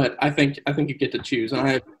 But I think you get to choose. And I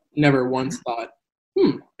have never once thought,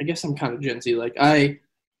 I guess I'm kind of Gen Z. Like, I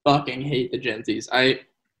fucking hate the Gen Zs.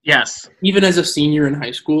 Yes. Even as a senior in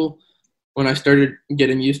high school, when I started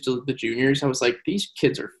getting used to the juniors, I was like, these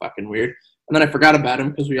kids are fucking weird. And then I forgot about them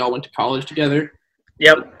because we all went to college together.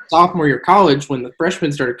 Yep. Sophomore year of college, when the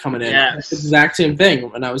freshmen started coming in, yes. It's the exact same thing.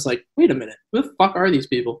 And I was like, wait a minute, who the fuck are these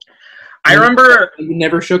people? I remember... We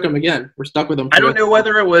never shook them again. We're stuck with them. I don't know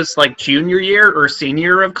whether it was like junior year or senior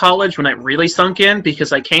year of college when it really sunk in,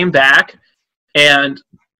 because I came back and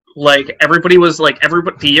like everybody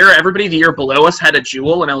the year below us had a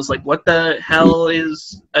Juul, and I was like, what the hell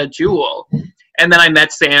is a Juul? And then I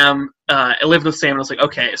met Sam. I lived with Sam, and I was like,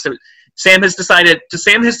 okay, so Sam has decided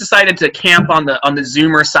to camp on the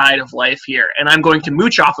Zoomer side of life here, and I'm going to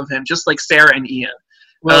mooch off of him, just like Sarah and Ian.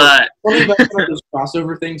 Well, one of those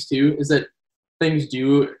crossover things too is that things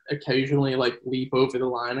do occasionally like leap over the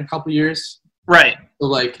line a couple years. Right. So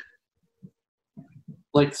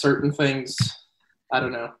like certain things, I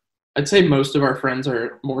don't know. I'd say most of our friends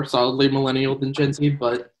are more solidly millennial than Gen Z,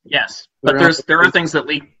 but yes, but there are things that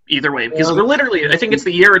leap either way, because we're literally, I think it's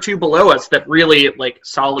the year or two below us that really like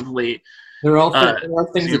solidly. There are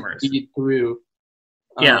things Zoomers. that feed through.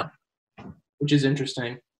 Which is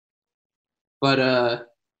interesting. But I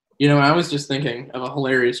was just thinking of a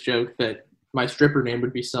hilarious joke that my stripper name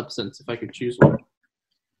would be Substance if I could choose one.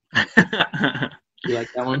 You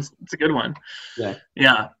like that one? It's a good one. Yeah.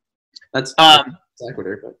 Yeah. That's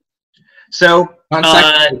sequitur, but so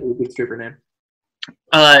non-sequitur would be a good stripper name.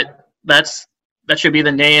 That should be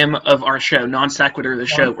the name of our show, Non Sequitur, the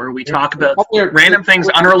show where we talk about random things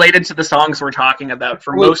unrelated to the songs we're talking about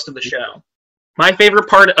for most of the show. My favorite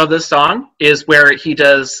part of this song is where he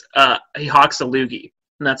hawks a loogie,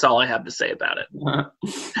 and that's all I have to say about it.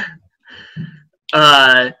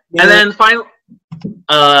 And then finally,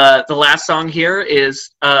 the last song here is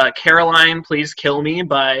Caroline, Please Kill Me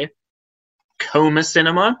by Coma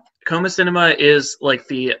Cinema. Coma Cinema is like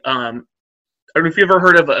the, I don't know if you've ever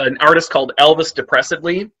heard of an artist called Elvis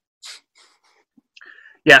Depressedly.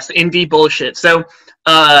 Yes, indie bullshit. So,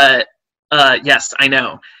 yes, I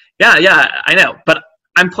know. Yeah, I know. But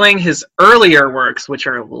I'm playing his earlier works, which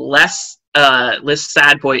are less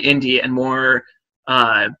sad boy indie and more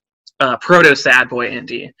proto sad boy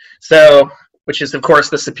indie. So, which is of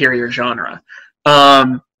course the superior genre.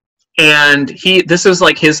 And this is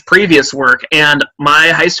like his previous work, and my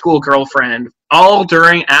high school girlfriend, all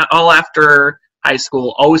after high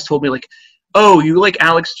school, always told me like, oh, you like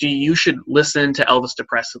Alex G, you should listen to Elvis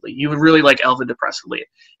Depressedly. You would really like Elvis Depressedly.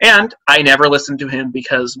 And I never listened to him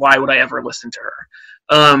because why would I ever listen to her?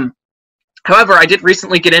 However, I did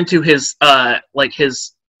recently get into his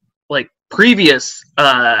previous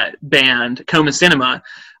band, Coma Cinema,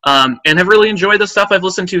 and have really enjoyed the stuff I've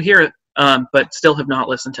listened to here, but still have not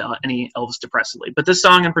listened to any Elvis Depressedly. But this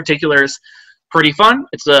song in particular is pretty fun.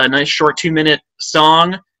 It's a nice short 2-minute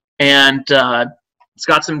song, and it's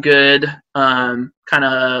got some good kind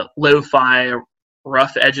of lo-fi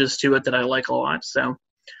rough edges to it that I like a lot. So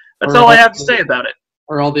that's all I have to say about it.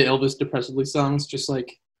 Are all the Elvis Depressedly songs just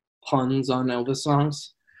like puns on Elvis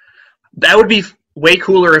songs? That would be way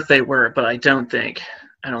cooler if they were, but I don't think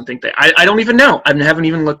they. I don't even know. I haven't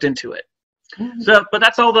even looked into it. So, but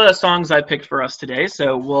that's all the songs I picked for us today.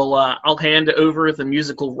 So I'll hand over the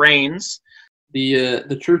musical reins.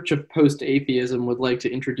 The Church of Post-Atheism would like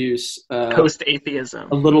to introduce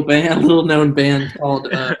Post-Atheism, a little known band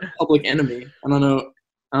called Public Enemy. I don't know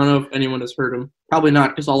if anyone has heard them. Probably not,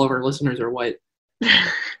 because all of our listeners are white.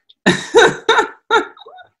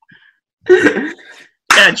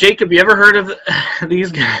 Yeah, Jacob, you ever heard of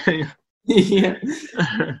these guys? Yeah.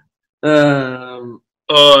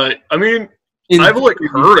 I mean, I've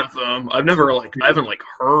heard of them. I haven't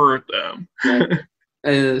heard them.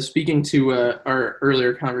 Speaking to our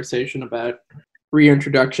earlier conversation about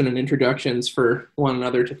reintroduction and introductions for one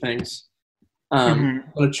another to things, I'm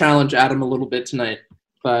going to challenge Adam a little bit tonight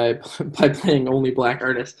by playing only black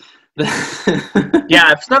artists.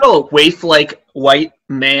 Yeah, if it's not a waif-like white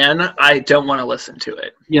man, I don't want to listen to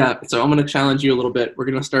it. Yeah, so I'm going to challenge you a little bit. We're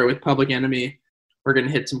going to start with Public Enemy. We're going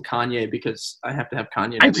to hit some Kanye because I have to have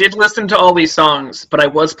Kanye. I did listen to all these songs, but I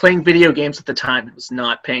was playing video games at the time and was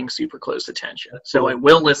not paying super close attention. So I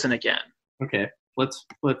will listen again. Okay, let's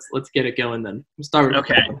get it going then. We'll start with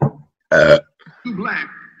Okay. Too black,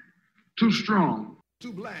 too strong.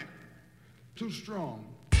 Too black, too strong.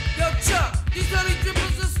 Yo, Chuck, these honey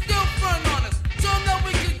drippers are still front on us. Show them that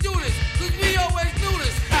we can do this, cause we always do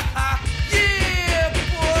this. Yeah,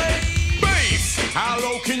 boy! Bass, how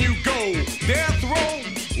low can you go? Death row?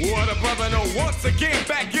 What a brother, no. Once again,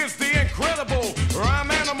 back is the incredible rhyme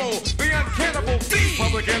animal, the uncannibal thief.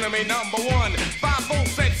 Public Enemy #1. 5-0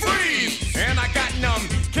 said freeze, and I got numb.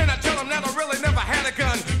 Can I tell them that I really never had a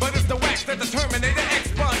gun? But it's the wax that the Terminator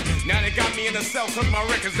X-Bun. Now they got me in the cell, cause my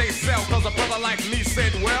records they sell. Cause a brother like me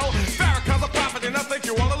said, well, Farrakhan's a prophet, and I think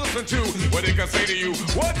you wanna listen to what he can say to you.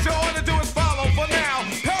 What you ought to do is follow for now.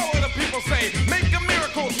 Power the people say, make a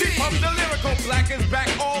miracle. Deep up the lyrical. Black is back,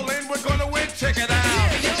 all in, we're gonna win. Check it out.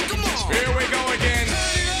 Yeah, yo, come on. Here we go again.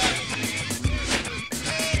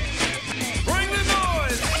 Bring the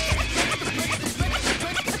noise.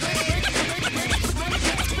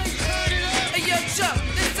 Hey, yo, Chuck,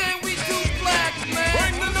 they say we too black, man.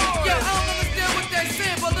 Bring the noise. Yo, I don't understand what they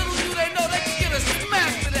saying, but little do they know they can get a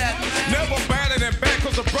smack for that, man. Never badder than bad,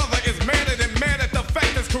 cause a brother is madder than mad at the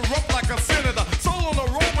fact that's corrupt like a senator. Soul on the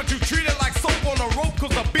road, but you treat it like soap on a rope,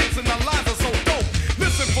 cause the beats and the lines are so dope.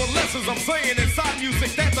 Listen for lessons I'm saying inside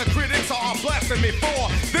music that the critics are blasting me for.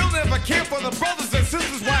 They'll never care for the brothers and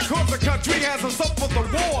sisters, why cause the country has us up for the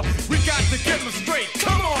war. We got to get them straight.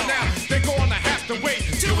 Come on now, they're gonna have to wait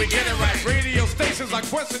till we get it right. Radio stations are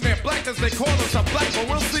questioning their blackness, they call us a black, but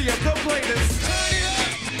we'll see if they'll play this.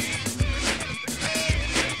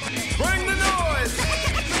 Bring the noise.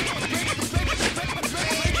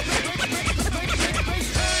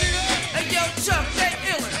 Hey, yo, Chuck, they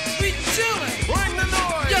illin'. We chillin'. Bring the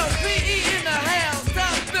noise. Yo, PE in the house,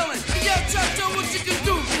 stop feeling. Hey, yo, Chuck, show what you can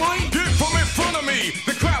do, boy. Get from in front of me.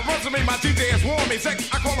 The crowd runs to me. My DJ has warned me. Sex,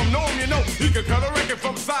 I call him Norm, you know. He can cut a record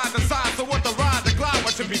from side to side. So what the ride, the glide,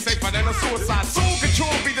 what should be safer than a suicide? Soul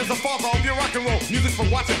control beat is the father of your rock and roll. Music for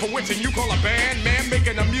watching, for witching. You call a band, man,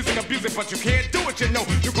 making the music abusing, but you can't do it, you know.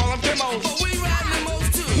 You call them demos. But we ride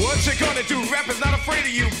limos too. What you gonna do? Rap is not afraid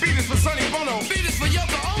of you. Beat is for Sonny Bono. Beat is for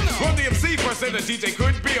Yoko Ono. Run the MC first, and the DJ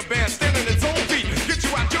could be a band standing its own feet. Get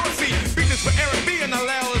you out your seat. Beat is for Eric B and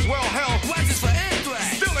Hallel as well. Hell, Wax is for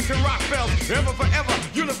Anthrax. still it can rock bells. Ever forever,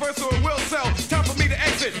 universal it will sell. Time for me to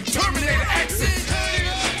exit. Terminator exit.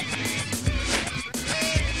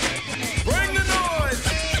 Bring the noise.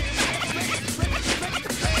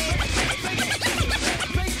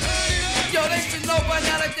 Yo, they should know by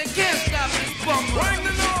now that they can't stop this bum run. Bring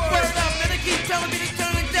the noise. Word up, man, they keep telling me to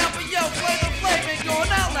turn it down, but yo, Flavor Flav ain't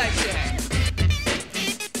going out like that.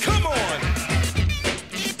 Come on.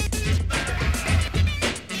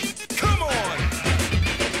 Come on.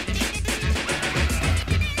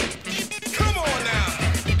 Come on now.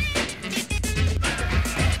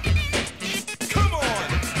 Come on.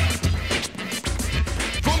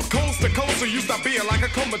 From coast to coast, so you stop being like a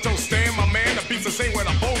comatose. Stand, my man, the beats the same where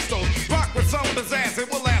the bow stones. Rock with some pizzazz, it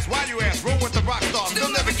will last. Why you ask? Roll with the rock stars,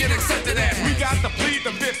 they'll never get accepted as. We got to plead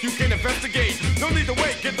the fifth, you can investigate. No need to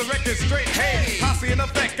wait, get the record straight. Hey, posse in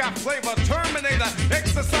effect, got flavor. Terminator,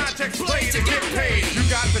 exercise checks, play to get paid. You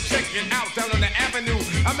got to check it out down on the avenue.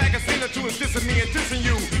 A magazine or two is dissing me and dissing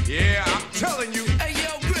you. Yeah, I'm telling you. Hey,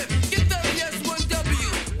 yo, Grip, get the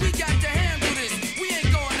S1W. We got to handle this. We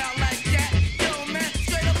ain't going out like that. Yo, man,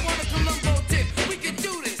 straight up on the Columbo tip. We can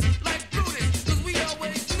do this like Brutus, cause we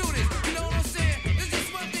always knew this. You know what I'm saying? There's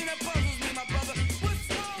just one thing that puzzles me, my brother. What's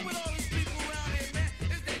wrong with all these people around here, man?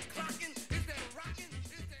 Is they clocking? Is they rocking? Is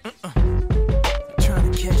they... Trying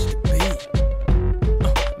to catch the beat.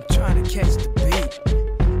 I'm trying to catch the beat.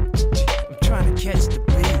 I'm trying to catch the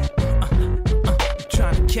beat. I'm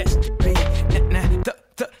trying to catch the beat. Now,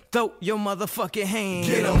 throw your motherfucking hand.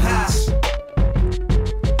 Get 'em high.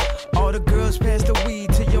 All the girls pass the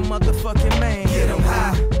weed to your motherfucking man. Get 'em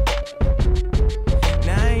high.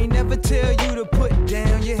 Now I ain't never tell you to put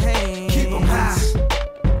down your hand. Keep 'em high.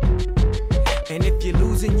 And if you're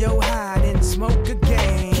losing your high, then smoke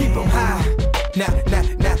again. Keep 'em high. Now,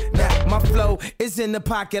 my flow is in the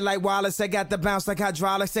pocket like Wallace. I got the bounce like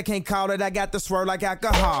hydraulics. I can't call it. I got the swirl like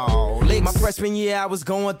alcohol. My freshman year, I was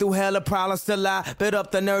going through hella problems till I bit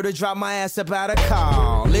up the nerve to drop my ass up out of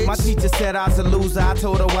college. My teacher said I was a loser. I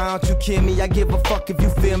told her, why don't you kill me? I give a fuck if you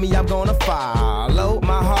feel me. I'm gonna follow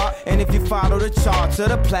my heart. And if you follow the charts or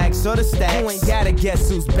the plaques or the stacks, you ain't gotta guess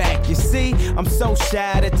who's back. You see, I'm so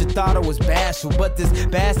shy that you thought I was bashful, but this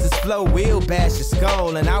bastard's flow will bash your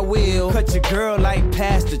skull. And I will cut your girl like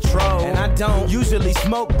past the troll. And I don't usually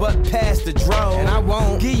smoke but past the dro. And I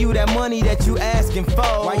won't give you that money that you asking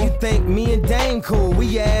for. Why you think me and Dame cool?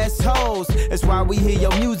 We assholes. That's why we hear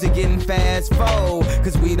your music getting fast forward.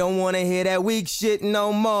 Cause we don't wanna hear that weak shit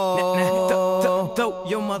no more. Throw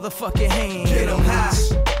your motherfucking hands. Get 'em high.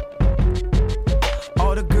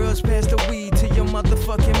 All the girls pass the weed to your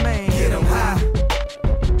motherfucking man. Get 'em high.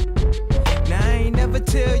 Now I ain't never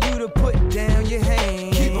tell you to put down your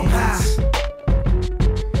hands. Keep 'em high.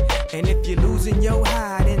 And if you're losing your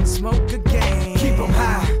high, then smoke again. Keep 'em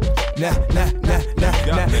high.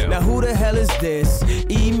 Now who the hell is this?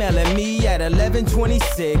 Emailing me at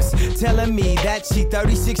 11:26, telling me that she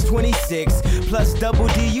 3626 plus double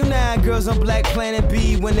D. You know girls on Black Planet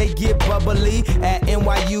B when they get bubbly at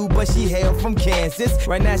NYU, but she hail from Kansas.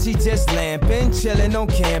 Right now she just lamping, chilling on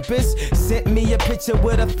campus. Sent me a picture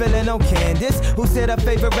with a feeling on Candace, who said her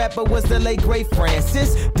favorite rapper was the late great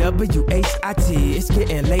Francis. WHIT, it's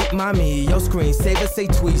getting late, mommy. Your screensaver say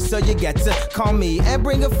tweet, so you got to call me and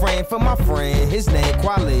bring a friend for my friend. His name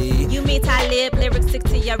Quali. You mean Talib, lyrics stick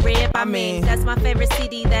to your rib. I mean, that's my favorite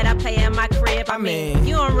CD that I play in my crib. I mean,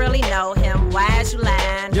 you don't really know him. Why is you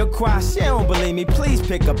lying? Your Quali, she don't believe me. Please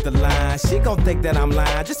pick up the line. She gon' think that I'm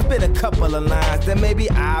lying. Just spit a couple of lines, then maybe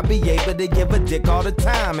I'll be able to give a dick all the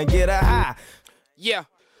time and get her high. Yeah.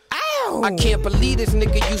 Ow. I can't believe this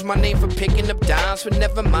nigga used my name for picking up dimes. But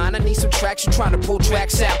never mind, I need some traction, trying to pull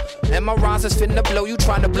tracks out. And my rhymes is finna blow, you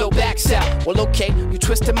trying to blow backs out. Well, okay, you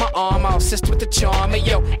twisted my arm, I'll assist with the charm. Hey,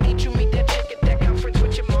 yo, ain't you meet that chick at that conference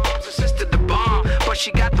with your mom's sister, the bomb? But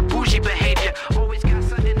she got the bougie behavior, always got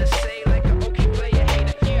something to say like an okay player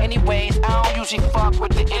hater. Anyways, I don't usually fuck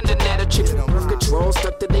with the internet. A chick's on birth control,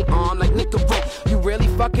 stuck to they arm like Nicorette. You really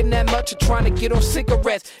fucking that much or trying to get on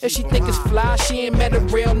cigarettes? If she think it's fly, she ain't met a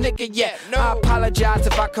real nigga yet. I apologize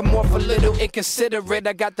if I come off a little inconsiderate.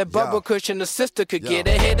 I got the bubble cushion, the sister could get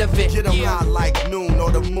ahead of it. Get 'em high like noon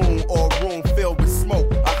or the moon or a room filled with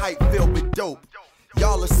smoke, a hype filled with dope.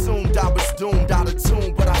 Y'all assumed I was doomed out of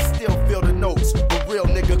tune, but I still feel the notes with real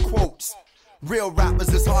nigga quotes. Real rappers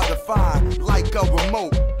is hard to find, like a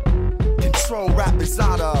remote. Control rappers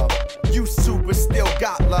out of used to but still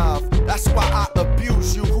got love. That's why I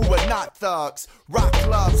abuse you who are not thugs. Rock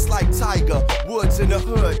clubs like Tiger Woods in the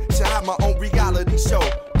hood. Should have my own reality show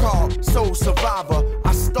called Soul Survivor.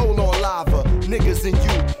 I stole on lava, niggas and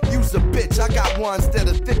you. You's a bitch, I got ones that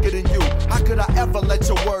are thicker than you. How could I ever let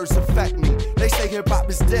your words affect me? They say hip hop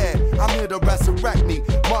is dead, I'm here to resurrect me.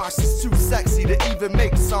 Mars is too sexy to even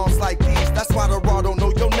make songs like these. That's why the raw don't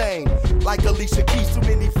know your name. Like Alicia Keys, too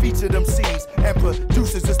many featured MCs and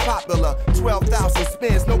producers is popular. 12,000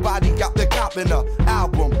 spins, nobody got the cop in a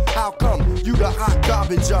album. How come you the hot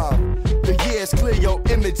garbage of? The years clear, your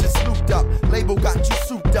image is looped up. Label got you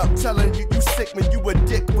souped up, telling you you sick when you a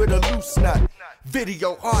dick with a loose nut.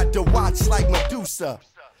 Video hard to watch like Medusa.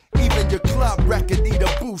 Even your club record need a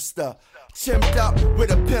booster. Chimped up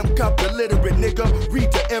with a pimp cup, illiterate nigga.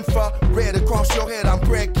 Read the info, red across your head. I'm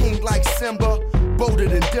Brad King like Simba. Bolder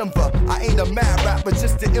than Denver. I ain't a mad rapper,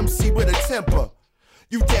 just an MC with a temper.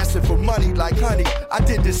 You dancing for money like honey, I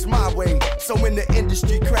did this my way. So when the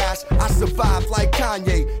industry crashed, I survived like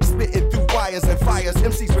Kanye. Spitting through wires and fires,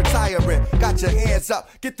 MCs retiring. Got your hands up,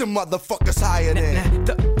 get the motherfuckers higher than.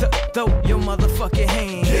 Throw your motherfucking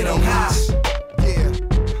hands. Get 'em high.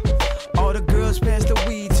 Yeah. All the girls pass the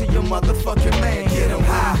weed to your motherfucking man. Get 'em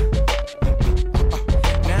high.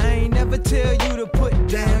 Now I ain't never tell you to put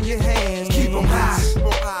down your hands. Keep 'em high. Keep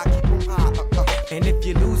 'em high. Keep 'em high. And if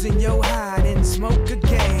you're losing your high, then smoke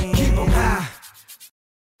again. Keep 'em high.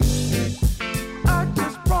 I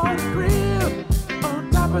just bought a crib on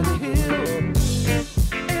top of the hill,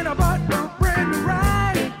 and I bought a brand new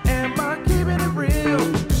ride. Am I keeping it real?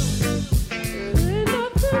 Ain't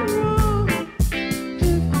nothing wrong if you got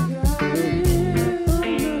it. I'm not living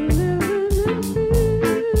in fear.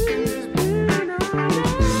 It's been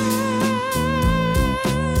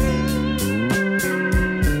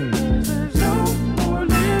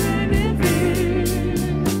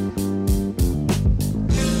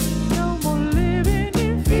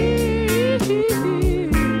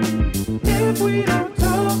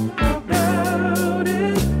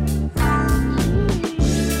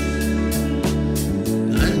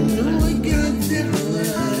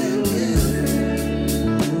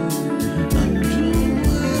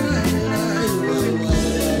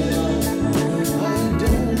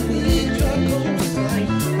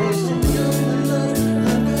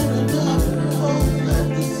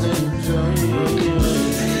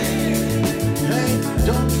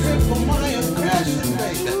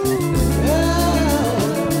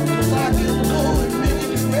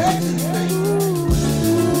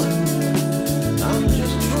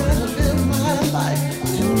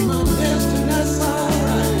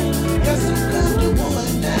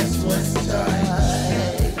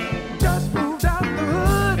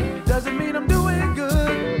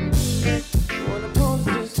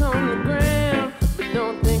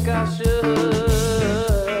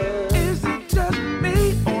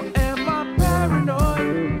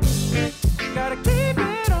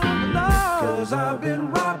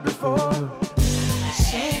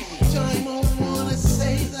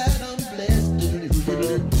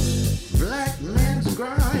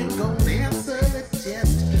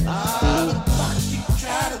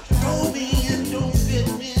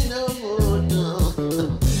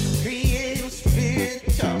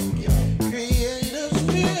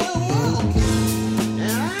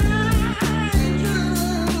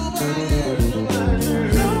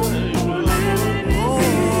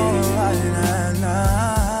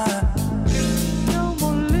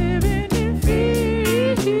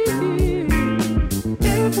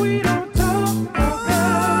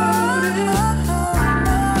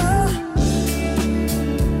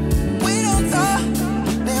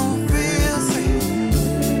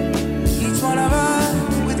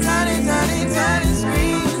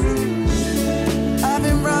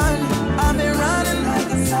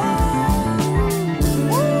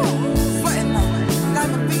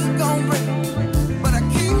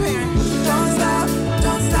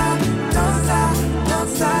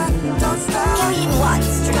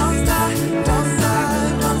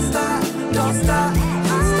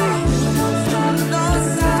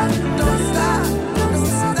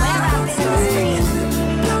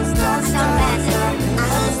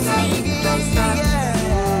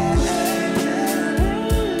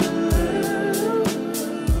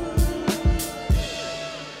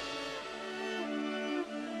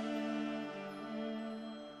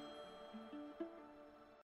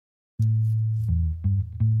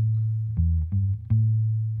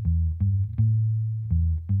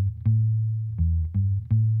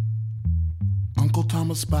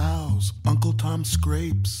Mama's bows, Uncle Tom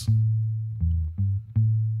scrapes,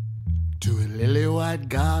 to a lily white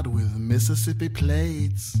god with Mississippi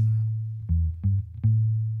plates,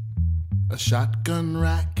 a shotgun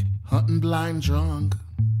rack, hunting blind drunk,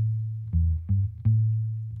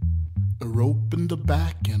 a rope in the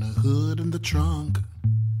back and a hood in the trunk.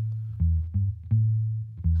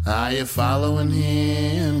 Are you following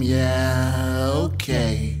him? Yeah,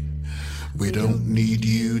 okay. We don't need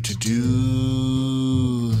you to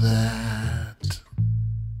do that.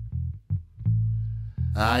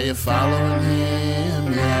 Are you following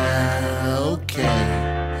him? Yeah,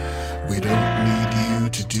 okay. We don't need you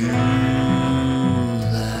to do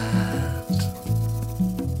that.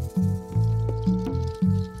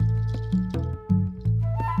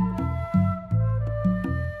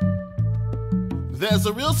 There's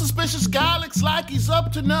a real suspicious guy, looks like he's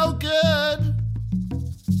up to no good.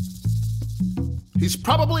 He's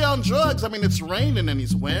probably on drugs. I mean, it's raining and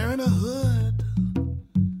he's wearing a hood.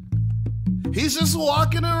 He's just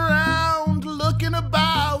walking around, looking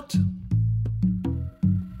about.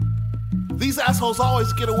 These assholes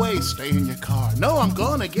always get away. Stay in your car. No, I'm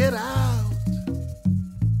gonna get out.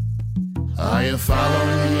 Are you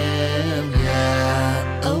following him?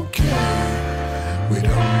 Yeah, okay. We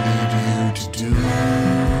don't need you to do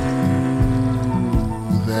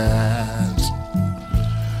that.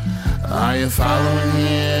 Are you following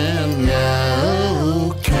him? Yeah,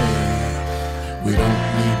 okay. We don't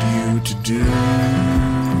need you to do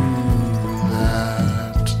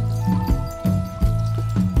that.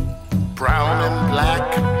 Brown and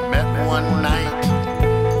black met one night.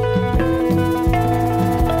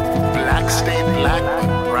 Black stayed black,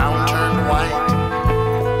 but brown turned white.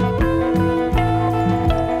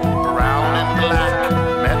 Brown and black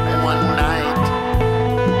met one night.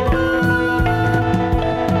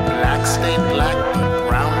 Black stayed black, but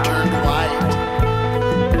brown turned white.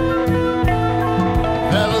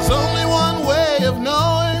 There was only one way of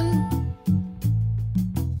knowing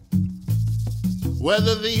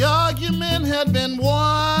whether the argument had been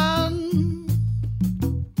won.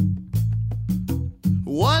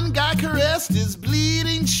 One guy caressed his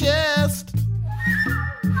bleeding chest,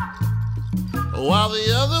 while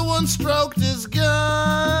the other one stroked his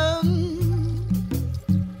gun.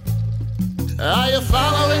 Are you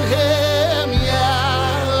following him?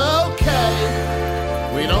 Yeah, okay.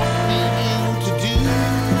 We don't need you to do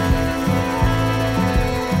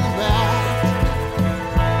that.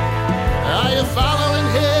 Are you following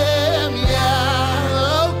him?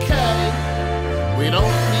 Yeah, okay. We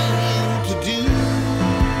don't need you to do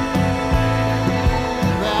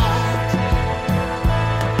that.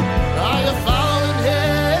 Are you following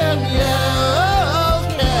him? Yeah,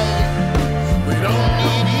 okay. We don't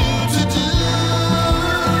need you to do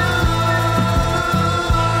that.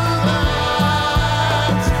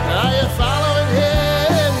 Are you following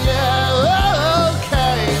him? Yeah,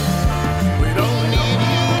 okay. We don't need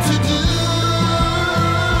you to do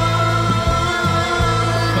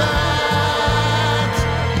that.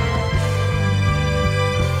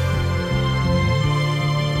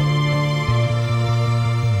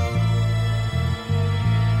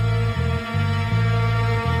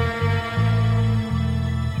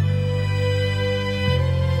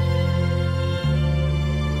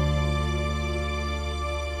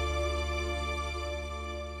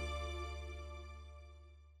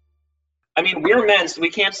 I mean, we're men, so we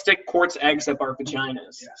can't stick quartz eggs up our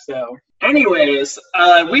vaginas. So, anyways,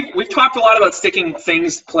 we've talked a lot about sticking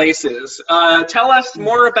things places. Tell us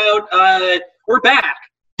more about. We're back.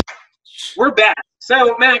 We're back.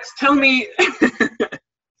 So, Max, tell me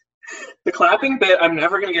the clapping bit. I'm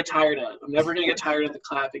never gonna get tired of. I'm never gonna get tired of the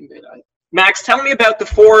clapping bit. Max, tell me about the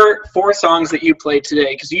four songs that you played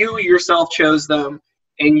today, because you yourself chose them.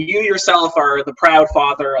 And you yourself are the proud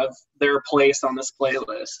father of their place on this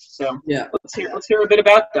playlist. So yeah, let's hear a bit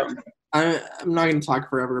about them. I'm not going to talk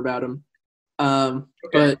forever about them.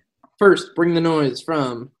 But first, Bring the Noise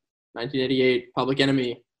from 1988. Public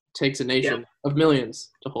Enemy takes a nation of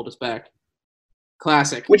millions to hold us back.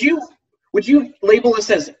 Classic. Would you label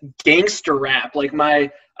this as gangster rap, like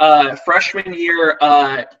my freshman year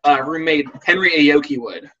roommate Henry Aoki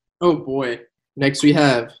would? Oh boy. Next we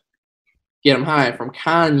have Get 'Em High from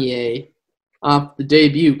Kanye off the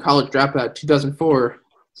debut College Dropout 2004.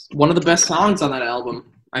 One of the best songs on that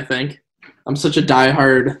album, I think. I'm such a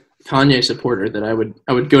diehard Kanye supporter that I would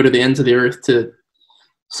go to the ends of the earth to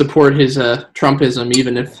support his Trumpism,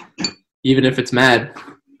 even if it's mad,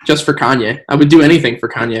 just for Kanye. I would do anything for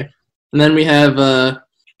Kanye. And then we have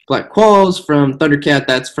Black Qualls from Thundercat.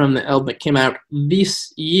 That's from the album that came out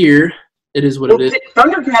this year. It is what it is.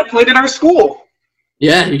 Thundercat played at our school.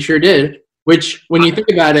 Yeah, he sure did. which, when you think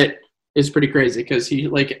about it, is pretty crazy because he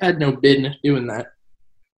like had no business doing that.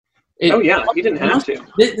 Oh yeah, he didn't have to.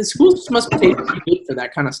 The schools must pay pretty good for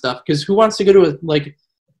that kind of stuff because who wants to go to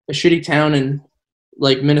a shitty town in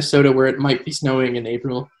like Minnesota where it might be snowing in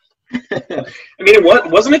April? I mean, it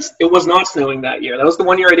wasn't. It was not snowing that year. That was the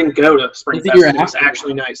one year I didn't go to Spring Fest. It was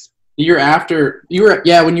actually nice. The year after,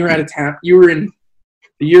 when you were out of town, you were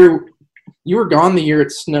gone the year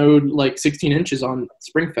it snowed like 16 inches on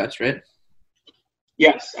Spring Fest, right?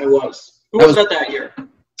 Yes, I was. Who was that year?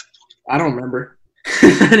 I don't remember.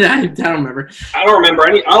 I don't remember. I don't remember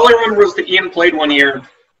any. All I remember was that Ian played one year,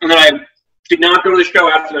 and then I did not go to the show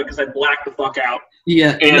after that because I blacked the fuck out.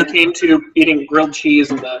 Yeah, and came to eating grilled cheese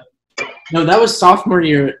and the. No, that was sophomore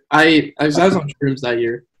year. I was on shrooms that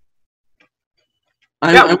year.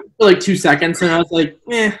 I went for like 2 seconds, and I was like,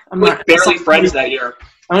 I'm not barely friends that year.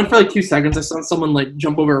 I went for like 2 seconds. I saw someone like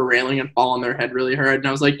jump over a railing and fall on their head really hard, and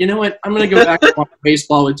I was like, you know what? I'm gonna go back and watch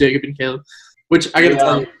baseball with Jacob and Caleb. Which I gotta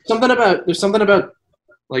tell you, there's something about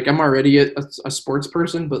like I'm already a sports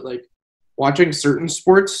person, but like watching certain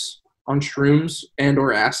sports on shrooms and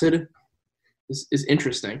or acid is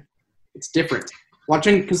interesting. It's different.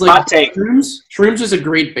 Watching because like shrooms is a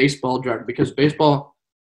great baseball drug because baseball,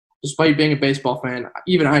 despite being a baseball fan,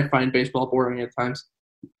 even I find baseball boring at times.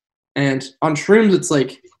 And on shrooms, it's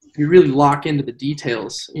like you really lock into the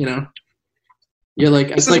details, you know. You're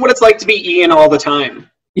like this is what it's like to be Ian all the time.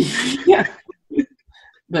 Yeah.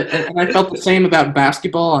 And I felt the same about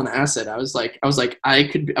basketball on acid. I was like, I was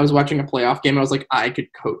watching a playoff game. I was like, I could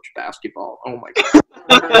coach basketball. Oh my god!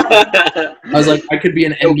 I was like, I could be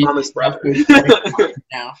an NBA coach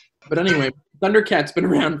now. But anyway, Thundercat's been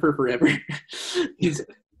around for forever. He's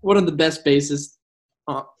one of the best bassists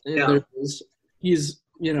there is. He's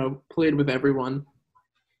played with everyone,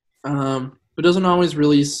 but doesn't always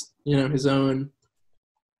release his own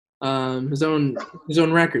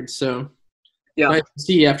records. So. Yeah. Nice to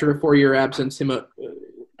see after a 4-year absence him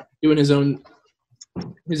doing his own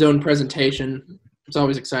presentation. It's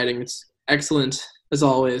always exciting. It's excellent as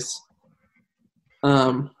always.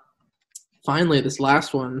 Finally, this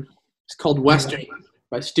last one is called Western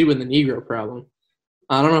by Stu and the Negro Problem.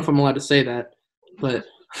 I don't know if I'm allowed to say that, but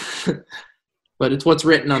but it's what's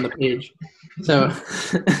written on the page. So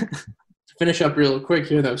to finish up real quick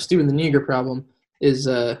here, though, Stu and the Negro Problem is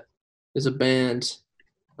a band.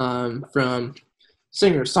 From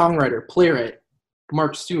singer, songwriter, playwright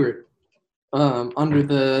Mark Stewart, under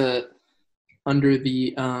the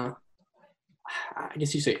I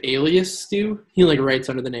guess you say alias Stu. He writes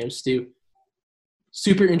under the name Stu.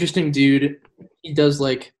 Super interesting dude. He does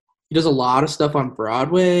a lot of stuff on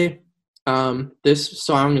Broadway. This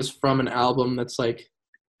song is from an album that's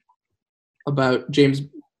about James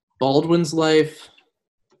Baldwin's life.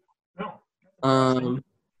 And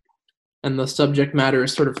the subject matter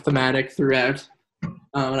is sort of thematic throughout.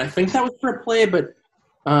 And I think that was for a play, but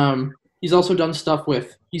he's also done stuff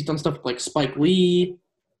with Spike Lee.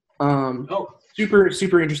 Super,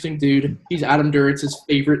 super interesting dude. He's Adam Duritz's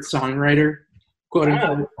favorite songwriter, quote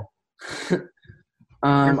unquote.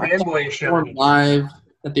 I performed live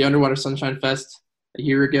at the Underwater Sunshine Fest a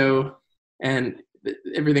year ago, and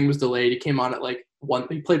everything was delayed. He came on at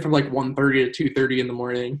he played from 1:30 to 2:30 in the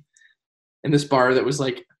morning in this bar that was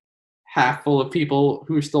half full of people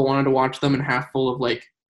who still wanted to watch them and half full of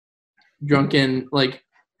drunken village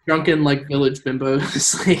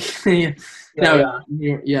bimbos.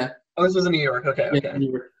 Yeah. Oh, this was in New York. Okay.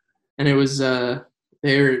 New York. And it was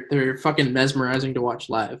they're fucking mesmerizing to watch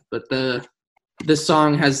live. But this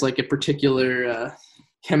song has a particular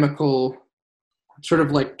chemical sort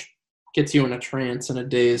of gets you in a trance and a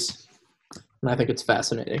daze, and I think it's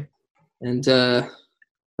fascinating. And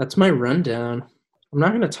that's my rundown. I'm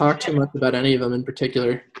not going to talk too much about any of them in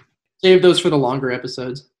particular. Save those for the longer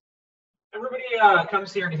episodes. Everybody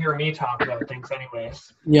comes here to hear me talk about things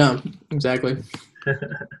anyways. Yeah, exactly.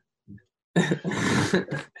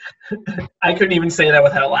 I couldn't even say that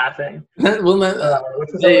without laughing. I'd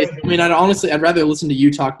rather listen to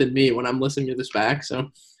you talk than me when I'm listening to this back, so.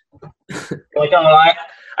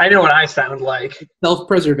 I know what I sound like.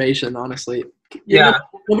 Self-preservation, honestly. Yeah.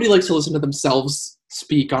 Nobody likes to listen to themselves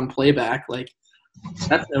speak on playback,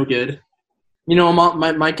 that's no good.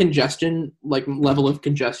 My congestion, level of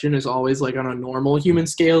congestion is always on a normal human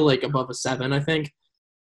scale, above a 7, I think.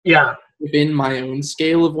 Yeah. Within my own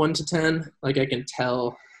scale of 1 to 10, I can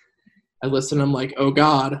tell. I listen, I'm oh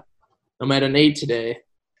God, I'm at an 8 today.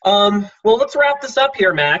 Well, let's wrap this up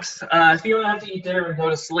here, Max. If you don't have to eat dinner and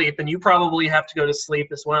go to sleep, then you probably have to go to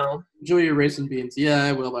sleep as well. Enjoy your raisin beans. Yeah,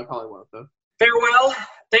 I will, but I probably won't, though. Farewell.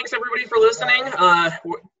 Thanks, everybody, for listening.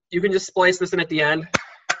 You can just splice this in at the end.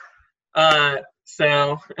 And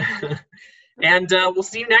we'll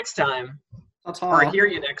see you next time. Ta-ta. Or hear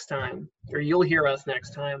you next time. Or you'll hear us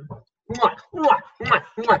next time. Mwah, mwah, mwah,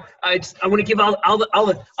 mwah. I want to give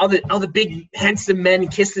all the big handsome men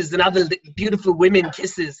kisses and all the beautiful women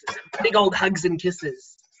kisses. Big old hugs and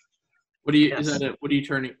kisses. What is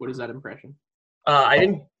that impression?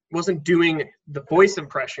 I wasn't doing the voice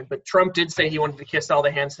impression, but Trump did say he wanted to kiss all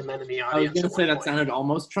the handsome men in the I was audience. gonna say that sounded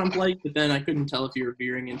almost Trump-like, but then I couldn't tell if you were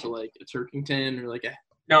veering into like a Turkington or like a.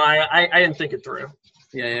 No, I didn't think it through.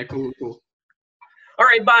 Yeah, cool. All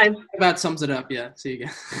right, bye. That sums it up. Yeah, see you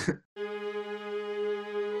again.